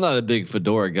not a big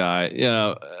Fedora guy.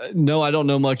 No, I don't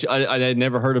know much. I had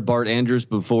never heard of Bart Andrus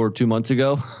before 2 months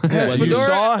ago. Yes, you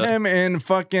saw him in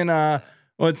fucking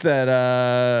what's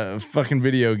that fucking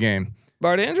video game?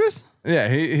 Bart Andrus? Yeah,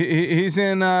 he's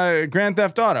in Grand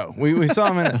Theft Auto. We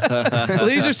saw him in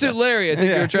Leisure Suit Larry. I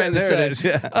think you were trying to say. It is,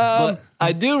 yeah.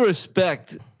 I do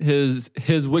respect his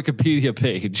Wikipedia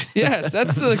page. Yes,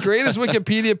 that's the greatest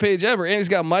Wikipedia page ever, and he's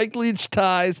got Mike Leach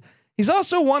ties. He's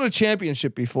also won a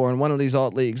championship before in one of these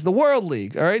alt leagues, the World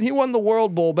League. All right, he won the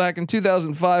World Bowl back in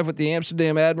 2005 with the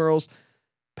Amsterdam Admirals.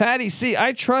 Patty C,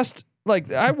 I trust.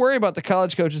 I worry about the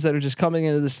college coaches that are just coming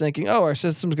into this thinking, "Oh, our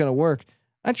system's going to work."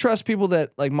 I trust people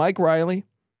that like Mike Riley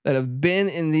that have been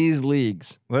in these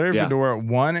leagues. Larry Fedora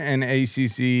won an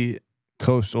ACC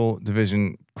Coastal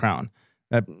Division crown.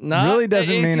 That Not really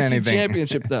doesn't an mean ACC anything.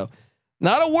 Championship though,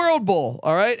 not a World Bowl.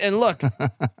 All right, and look,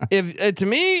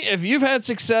 if you've had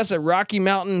success at Rocky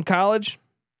Mountain College,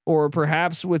 or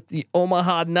perhaps with the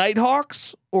Omaha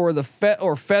Nighthawks, or the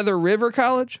Feather River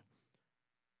College,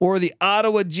 or the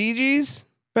Ottawa GGs.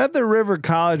 Feather River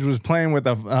College was playing with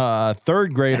a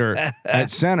third grader at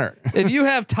center. If you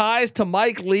have ties to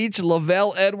Mike Leach,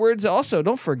 Lavelle Edwards, also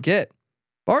don't forget,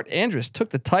 Bart Andrus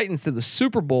took the Titans to the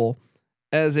Super Bowl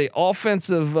as a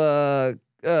offensive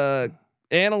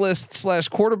analyst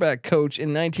 / quarterback coach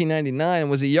in 1999, and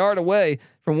was a yard away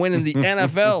from winning the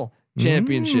NFL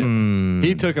championship.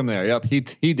 He took him there. Yep, he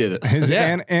did it. His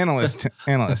analyst.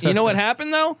 You know what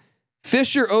happened though?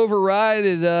 Fisher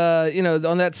overrided,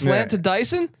 on that slant to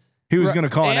Dyson. He was going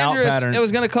to call an out pattern. It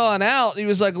was going to call an out. He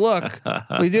was like, "Look,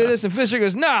 we do this," and Fisher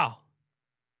goes, "No,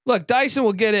 look, Dyson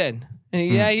will get in." And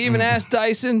he even asked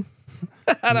Dyson,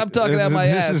 and I'm talking out my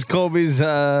ass. This is Colby's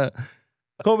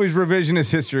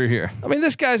revisionist history here.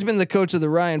 This guy's been the coach of the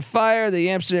Ryan Fire,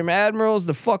 the Amsterdam Admirals,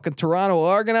 the fucking Toronto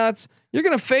Argonauts. You're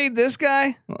going to fade this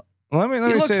guy? Let me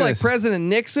he looks say like this. President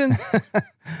Nixon.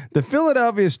 The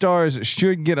Philadelphia Stars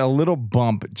should get a little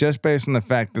bump just based on the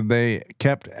fact that they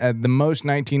kept at the most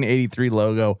 1983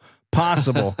 logo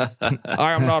possible.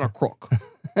 I am not a crook.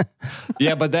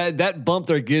 Yeah, but that bump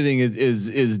they're getting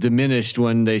is diminished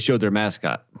when they showed their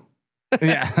mascot.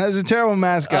 Yeah, that's a terrible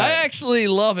mascot. I actually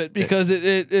love it because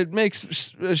it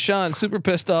makes Sean super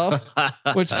pissed off,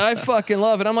 which I fucking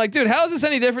love. And I'm like, dude, how is this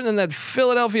any different than that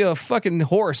Philadelphia fucking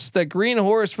horse, that green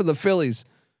horse for the Phillies?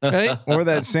 Right? Or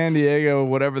that San Diego,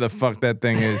 whatever the fuck that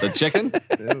thing is. The chicken?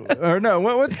 Or no,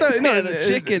 what's the the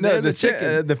chicken? No, the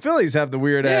chicken. The Phillies have the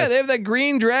weird ass. Yeah, they have that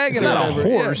green dragon. It's or not whatever.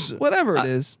 a horse. Yeah, whatever it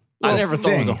is. I never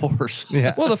thought it was a horse.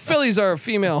 Yeah. Well, the Phillies are a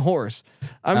female horse.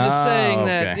 I'm just saying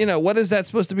that, what is that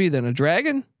supposed to be then? A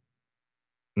dragon?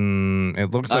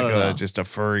 It looks like just a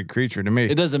furry creature to me.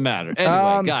 It doesn't matter.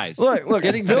 Anyway, guys, look.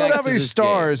 getting back to Philadelphia this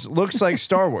Stars looks like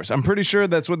Star Wars. I'm pretty sure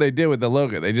that's what they did with the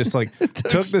logo. They just like took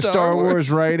the Star Star Wars.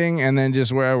 Wars writing and then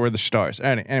just where were the stars.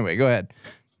 Anyway, go ahead.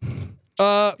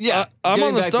 I'm getting on the back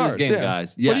to this Stars. game, Yeah.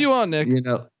 guys. What are you Yes. on, Nick?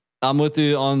 I'm with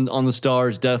you on the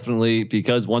Stars definitely,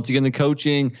 because once again the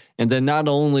coaching, and then not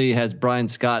only has Brian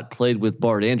Scott played with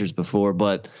Bart Andrus before,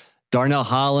 but Darnell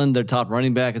Holland, their top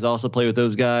running back, has also played with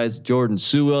those guys. Jordan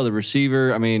Sewell, the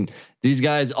receiver. These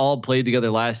guys all played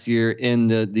together last year in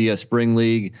the spring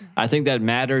league. I think that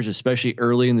matters, especially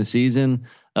early in the season.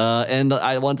 And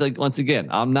I want to once again,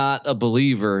 I'm not a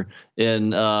believer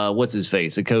in what's his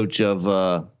face, the coach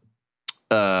of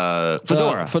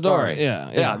Fedora. Sorry.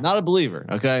 Yeah. Not a believer.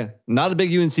 Okay. Not a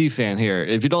big UNC fan here.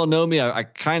 If you don't know me, I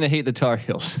kind of hate the Tar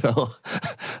Heels. So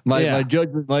my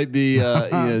judgment might be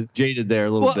jaded there a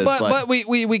little bit. But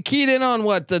we keyed in on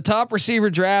what the top receiver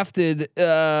drafted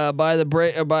by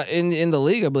the in the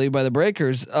league, I believe, by the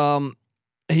Breakers.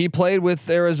 He played with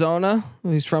Arizona.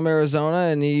 He's from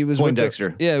Arizona, and he was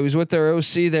Poindexter. He was with their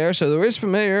OC there. So there is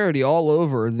familiarity all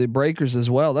over the Breakers as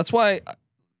well. That's why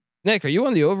Nick, are you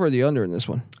on the over or the under in this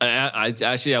one? I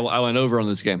went over on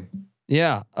this game.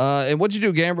 Yeah. And what'd you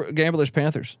do? Gamblers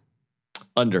Panthers.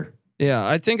 Under. Yeah,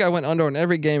 I think I went under on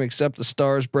every game except the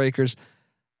Stars Breakers.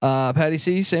 Patty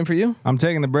C, same for you. I'm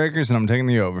taking the Breakers and I'm taking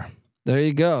the over. There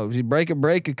you go. If you break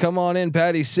it, come on in,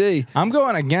 Patty C. I'm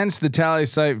going against the tally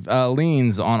site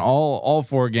leans on all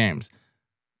 4 games.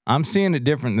 I'm seeing it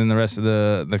different than the rest of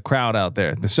the crowd out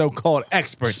there, the so-called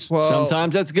experts. Well,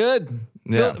 sometimes that's good.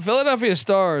 Yeah. Philadelphia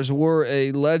Stars were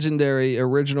a legendary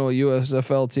original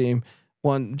USFL team.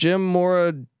 One Jim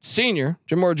Mora Jr.,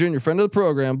 friend of the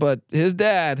program, but his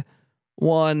dad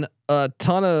won a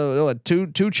ton of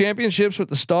two championships with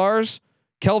the Stars.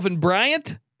 Kelvin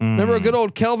Bryant. Remember a good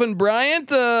old Kelvin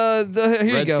Bryant? Here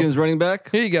you go. Redskins running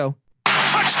back. Here you go.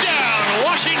 Touchdown,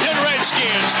 Washington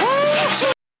Redskins.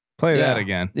 Play that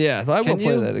again. Yeah, I will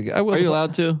play that again. I will. Are you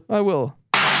allowed to? I will.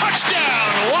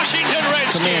 Touchdown, Washington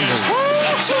Redskins.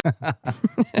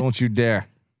 Don't you dare.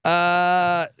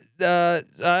 I'm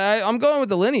going with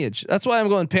the lineage. That's why I'm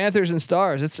going Panthers and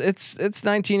Stars. It's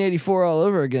 1984 all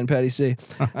over again, Patty C.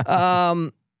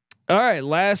 All right,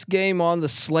 last game on the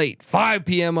slate. 5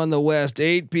 p.m. on the West,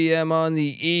 8 p.m. on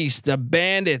the East. The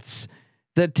Bandits,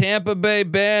 the Tampa Bay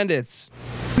Bandits.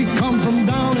 We come from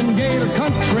down in Gator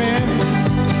Country.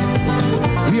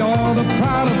 We are the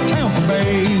pride of Tampa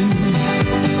Bay.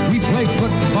 We play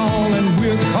football and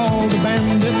we're called the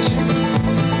Bandits.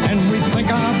 And we think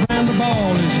our brand of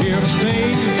ball is here to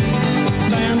stay.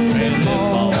 Bandit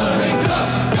ball.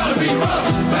 Gotta be rough.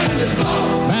 Bandit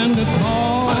ball. Bandit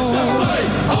ball.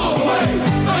 All the way.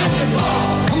 Bandit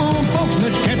ball. Come on, folks,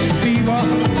 let's catch the fever.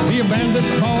 Be a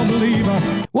bandit ball believer.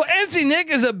 Well, NC Nick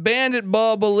is a bandit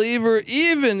ball believer,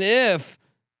 even if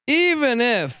The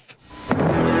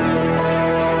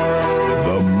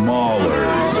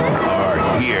Maulers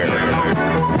are here.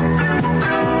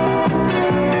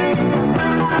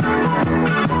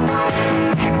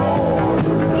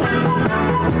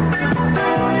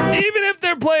 even if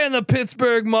they're playing the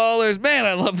Pittsburgh Maulers. Man,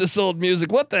 I love this old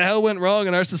music. What the hell went wrong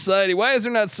in our society? Why is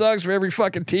there not songs for every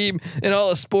fucking team in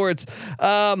all of sports?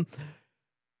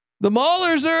 The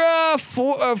Maulers are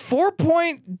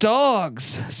 4-point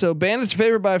dogs. So Bandits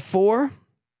favored by 4.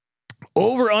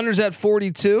 Over unders at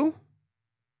 42.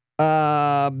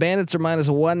 Bandits are minus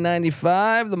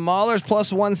 195. The Maulers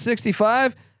plus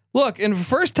 165. Look, in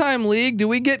first time league, do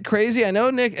we get crazy? I know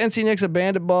NC Nick's a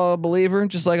bandit ball believer,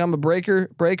 just like I'm a breaker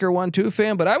 1-2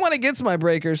 fan, but I want against my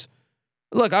Breakers.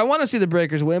 Look, I want to see the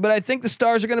Breakers win, but I think the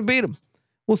Stars are going to beat them.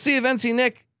 We'll see if NC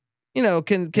Nick,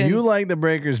 can you like the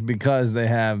Breakers because they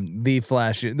have the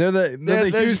flashy. They're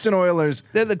the Houston Oilers.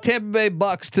 They're the Tampa Bay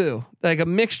Bucks too, like a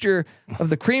mixture of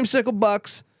the creamsicle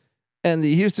Bucks and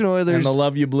the Houston Oilers and the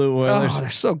Love You Blue Oilers. Oh, they're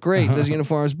so great, those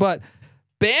uniforms. But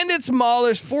Bandits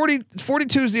Maulers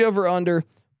 42 is the over under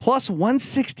plus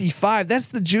 165. That's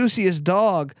the juiciest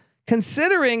dog.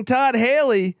 Considering Todd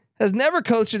Haley has never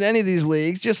coached in any of these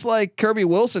leagues, just like Kirby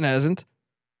Wilson hasn't.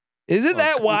 Is it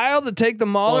that wild to take the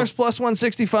Maulers plus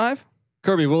 165?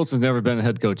 Kirby Wilson's never been a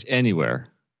head coach anywhere.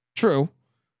 True,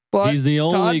 but he's the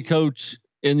only coach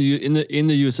in the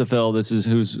USFL. This is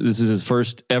his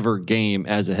first ever game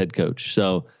as a head coach.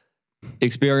 So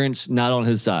experience not on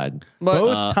his side. But,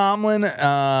 both Tomlin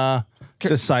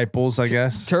disciples, I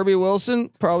guess. Kirby Wilson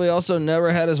probably also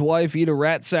never had his wife eat a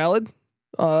rat salad.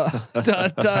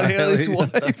 Todd Haley's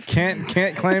wife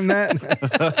can't claim that.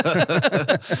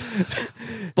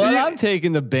 But I'm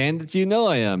taking the Bandits. You know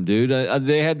I am, dude.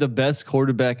 They had the best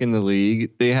quarterback in the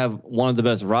league. They have one of the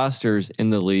best rosters in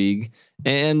the league,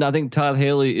 and I think Todd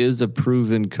Haley is a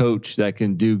proven coach that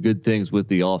can do good things with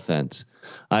the offense.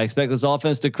 I expect this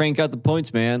offense to crank out the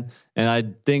points, man. And I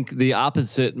think the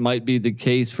opposite might be the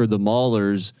case for the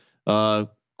Maulers.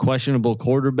 Questionable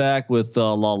quarterback with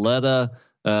Lauletta.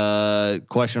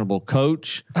 Questionable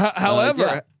coach.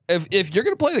 However, if you're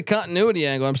going to play the continuity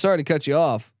angle, I'm sorry to cut you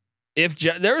off. If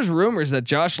there's rumors that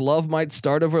Josh Love might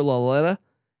start over Lauletta,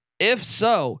 if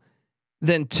so,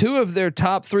 then 2 of their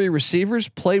top 3 receivers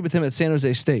played with him at San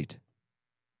Jose State.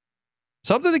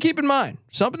 Something to keep in mind.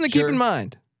 Keep in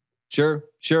mind. Sure.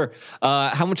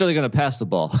 How much are they going to pass the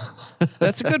ball?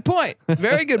 That's a good point.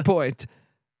 Very good point.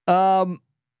 And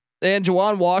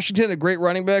Juwan Washington, a great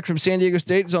running back from San Diego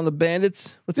State, is on the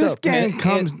Bandits. What's this up? Game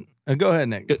comes. Go ahead,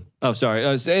 Nick. Oh, sorry.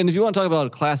 And if you want to talk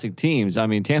about classic teams, I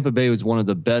mean, Tampa Bay was one of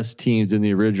the best teams in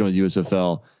the original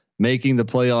USFL, making the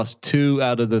playoffs 2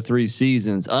 out of the 3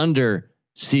 seasons under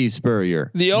Steve Spurrier.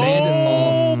 The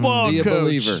old ball coach.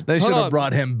 Believer. They should have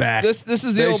brought him back. This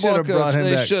is the old ball coach.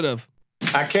 They should have.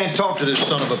 I can't talk to this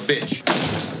son of a bitch.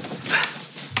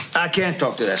 I can't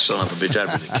talk to that son of a bitch. I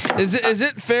really can't. Is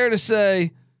it fair to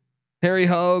say Harry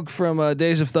Hogue from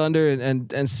Days of Thunder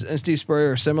and Steve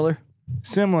Spurrier are similar.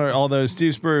 Similar, although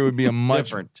Steve Spurrier would be a much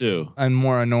different too and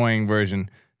more annoying version.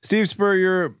 Steve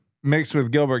Spurrier mixed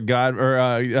with Gilbert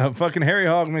fucking Harry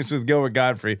Hogg mixed with Gilbert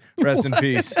Godfrey. Rest in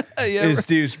peace. Is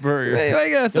Steve Spurrier? Hey, I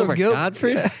gotta throw Gilbert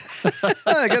Godfrey.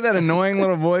 I got that annoying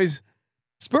little voice.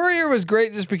 Spurrier was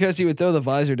great just because he would throw the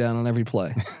visor down on every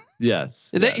play.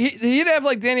 Yes. He'd have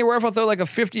like Danny Werfel throw like a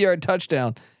 50-yard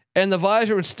touchdown, and the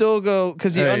visor would still go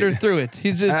because he underthrew it.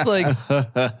 He's just like,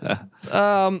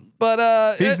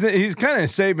 he's kind of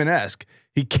Saban-esque.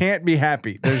 He can't be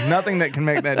happy. There's nothing that can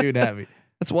make that dude happy.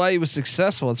 That's why he was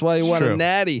successful. That's why he won a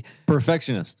natty.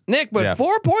 Perfectionist. Nick, but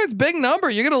 4 points, big number.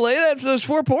 You're gonna lay that for those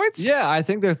 4 points? Yeah, I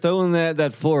think they're throwing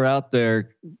that 4 out there,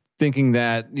 thinking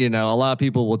that a lot of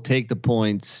people will take the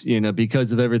points,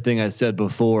 because of everything I said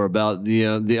before about the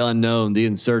unknown, the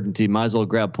uncertainty. Might as well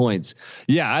grab points.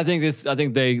 Yeah, I think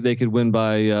they could win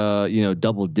by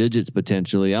double digits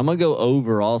potentially. I'm gonna go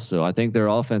over also. I think their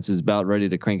offense is about ready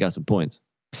to crank out some points.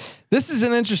 This is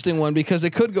an interesting one because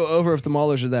it could go over if the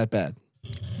Maulers are that bad.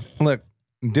 Look,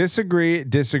 disagree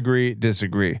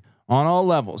on all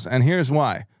levels. And here's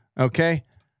why. Okay.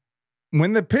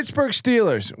 When the Pittsburgh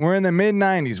Steelers were in the mid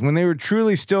 90s, when they were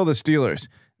truly still the Steelers,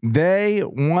 they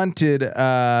wanted, who's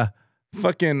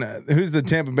the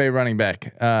Tampa Bay running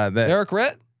back? Eric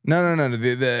Rhett? No.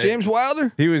 The James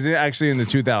Wilder? He was actually in the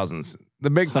 2000s. The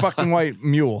big fucking white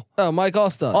mule. Oh, Mike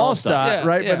Allstott. Allstott,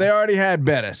 right? Yeah. But they already had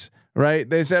Bettis, right?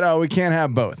 They said, we can't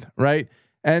have both, right?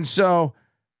 And so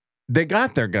they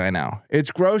got their guy now.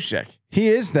 It's Groshek. He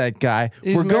is that guy.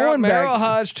 We're going back. Merrill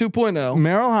Hodge 2.0.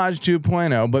 Merrill Hodge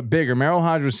 2.0, but bigger. Merrill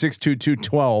Hodge was 6'2",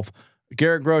 212.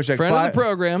 Garrett Groshek, friend of the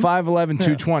program, 5'11",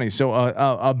 220. So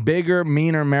a bigger,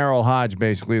 meaner Merrill Hodge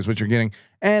basically is what you're getting.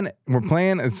 And we're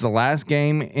playing. It's the last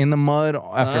game in the mud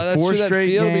after 4 straight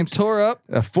games. Tore up.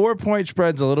 A 4-point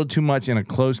spread's a little too much in a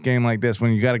close game like this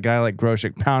when you got a guy like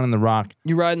Groshek pounding the rock.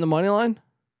 You riding the money line?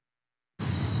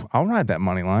 I'll ride that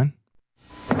money line.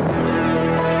 The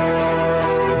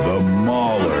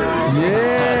Maulers.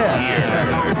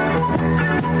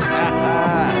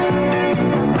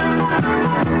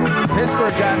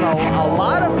 Pittsburgh gotten a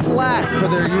lot of flack for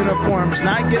their uniforms,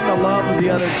 not getting the love of the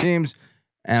other teams,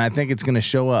 and I think it's going to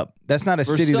show up. That's not a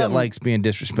city that likes being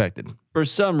disrespected. For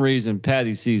some reason,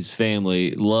 Patty C's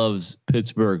family loves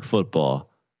Pittsburgh football.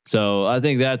 So I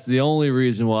think that's the only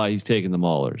reason why he's taking the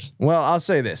Maulers. Well, I'll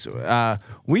say this.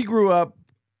 We grew up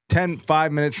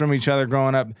 5 minutes from each other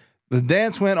growing up. The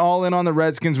dance went all in on the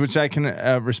Redskins, which I can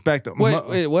respect.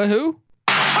 Wait, what? Who?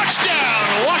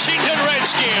 Touchdown, Washington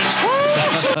Redskins.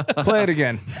 Play it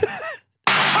again.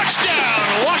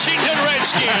 Touchdown, Washington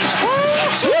Redskins.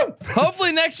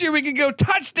 Hopefully next year we can go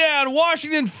touchdown,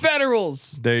 Washington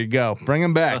Federals. There you go. Bring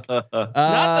them back.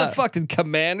 Not the fucking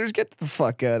Commanders. Get the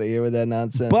fuck out of here with that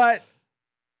nonsense. But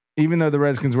even though the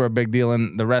Redskins were a big deal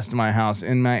in the rest of my house,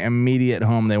 in my immediate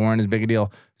home, they weren't as big a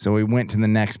deal. So we went to the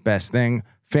next best thing.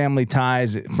 Family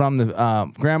ties from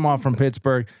the grandma from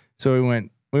Pittsburgh. So we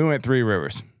went Three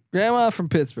Rivers. Grandma from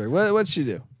Pittsburgh. What'd she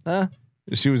do? Huh?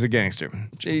 She was a gangster.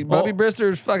 Bubby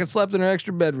Brister fucking slept in her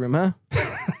extra bedroom, huh?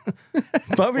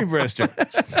 Bubby Brister.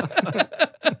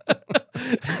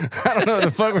 I don't know what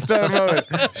the fuck we're talking about.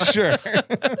 Sure.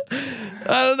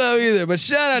 I don't know either, but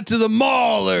shout out to the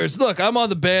Maulers. Look, I'm on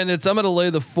the Bandits. I'm going to lay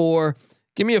the 4.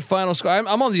 Give me a final score.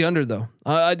 I'm on the under though.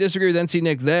 I disagree with NC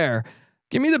Nick there.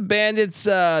 Give me the Bandits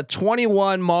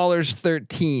 21, Maulers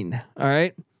 13. All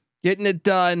right. Getting it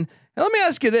done. Now, let me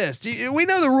ask you this. We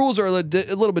know the rules are a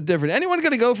little bit different. Anyone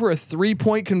going to go for a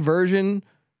 3-point conversion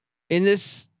in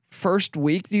this first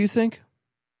week, do you think?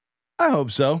 I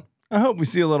hope so. I hope we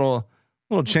see a little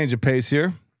change of pace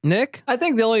here. Nick? I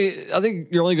think you're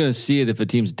only going to see it if a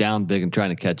team's down big and trying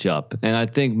to catch up. And I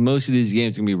think most of these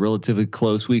games are going to be relatively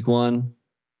close week 1.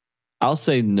 I'll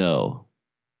say no.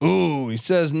 Ooh, he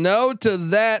says no to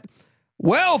that.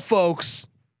 Well, folks.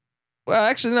 Well,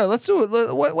 actually, no. Let's do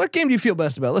it. What game do you feel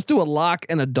best about? Let's do a lock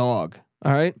and a dog.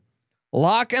 All right,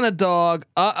 lock and a dog.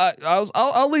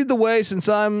 I'll lead the way since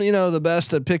I'm the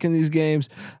best at picking these games.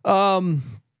 I'm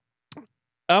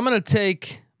gonna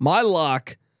take my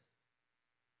lock.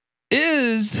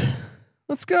 Let's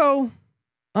go.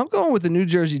 I'm going with the New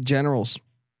Jersey Generals.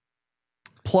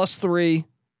 +3.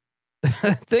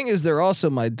 Thing is, they're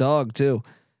also my dog too.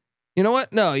 You know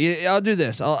what? No, I'll do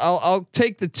this. I'll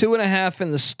take the 2.5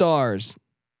 and the Stars,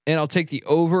 and I'll take the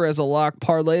over as a lock,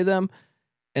 parlay them,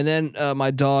 and then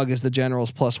my dog is the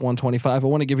Generals +125. I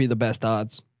want to give you the best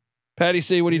odds. Patty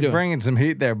C, what are you doing? Bringing some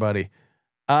heat there, buddy.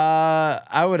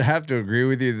 I would have to agree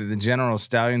with you that the General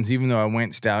Stallions, even though I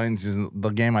went Stallions, is the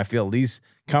game I feel least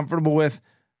comfortable with.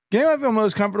 Game I feel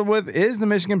most comfortable with is the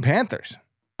Michigan Panthers.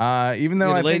 Even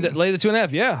though I lay think the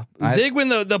 2.5, yeah. Zig win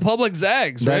the public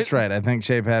zags, right? That's right. I think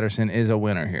Shea Patterson is a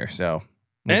winner here. So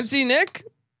NC Nick?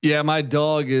 Yeah, my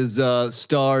dog is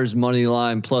Stars money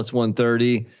line plus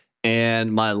 130,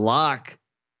 and my lock.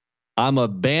 I'm a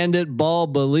bandit ball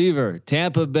believer.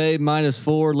 Tampa Bay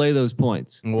 -4. Lay those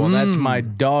points. Well, that's my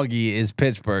doggy is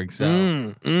Pittsburgh. So,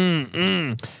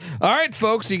 All right,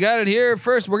 folks, you got it here.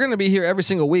 First, we're going to be here every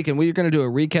single week, and we're going to do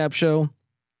a recap show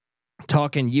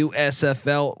talking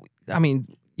USFL. I mean,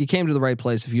 you came to the right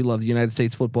place if you love the United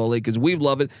States Football League, because we've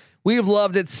loved it. We've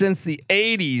loved it since the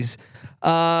 80s.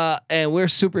 And we're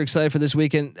super excited for this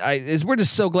weekend. We're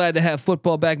just so glad to have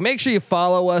football back. Make sure you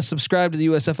follow us, subscribe to the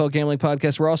USFL Gambling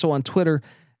Podcast. We're also on Twitter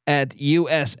at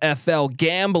USFL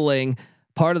Gambling,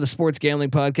 part of the Sports Gambling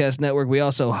Podcast Network. We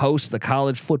also host the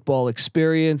College Football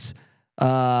Experience.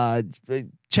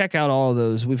 Check out all of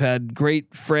those. We've had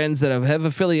great friends that have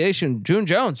affiliation. June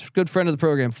Jones, good friend of the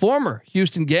program, former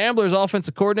Houston Gamblers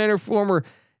offensive coordinator, former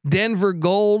Denver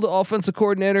Gold offensive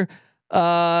coordinator.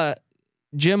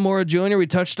 Jim Mora Jr. We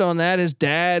touched on that. His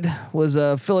dad was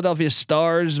a Philadelphia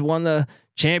Stars, won the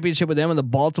championship with them and the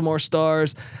Baltimore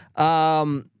Stars.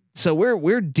 So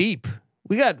we're deep.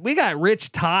 We got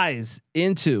rich ties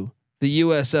into the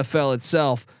USFL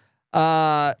itself.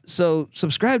 So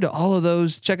subscribe to all of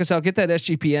those. Check us out. Get that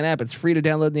SGPN app. It's free to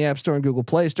download in the App Store and Google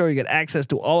Play Store. You get access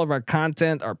to all of our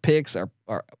content, our picks, our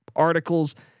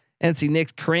articles. NC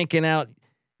Nick's cranking out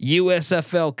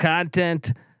USFL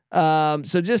content.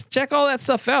 So just check all that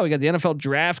stuff out. We got the NFL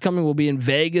draft coming. We'll be in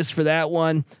Vegas for that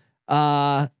one.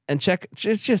 And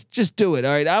just do it.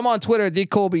 All right. I'm on Twitter at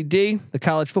DColbyD. The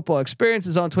College Football Experience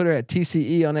is on Twitter at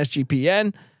TCE on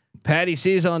SGPN. Patty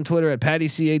C is on Twitter at Patty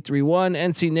C831.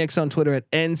 NC Nick's on Twitter at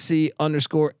NC_NICK.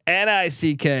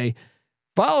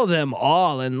 Follow them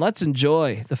all and let's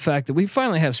enjoy the fact that we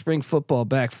finally have spring football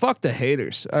back. Fuck the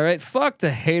haters. All right. Fuck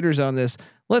the haters on this.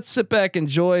 Let's sit back,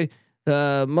 enjoy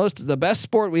the best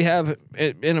sport we have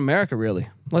in America, really.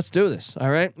 Let's do this.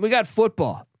 All right. We got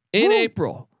football in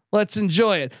April. Let's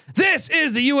enjoy it. This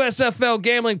is the USFL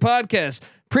Gambling Podcast,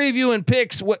 preview and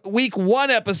picks week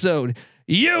 1 episode.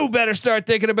 You better start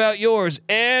thinking about yours.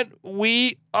 And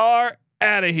we are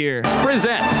out of here.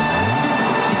 Presents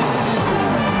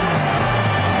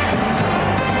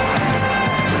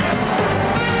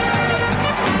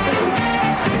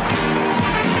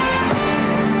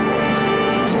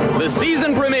the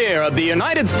season premiere of the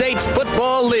United States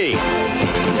Football League.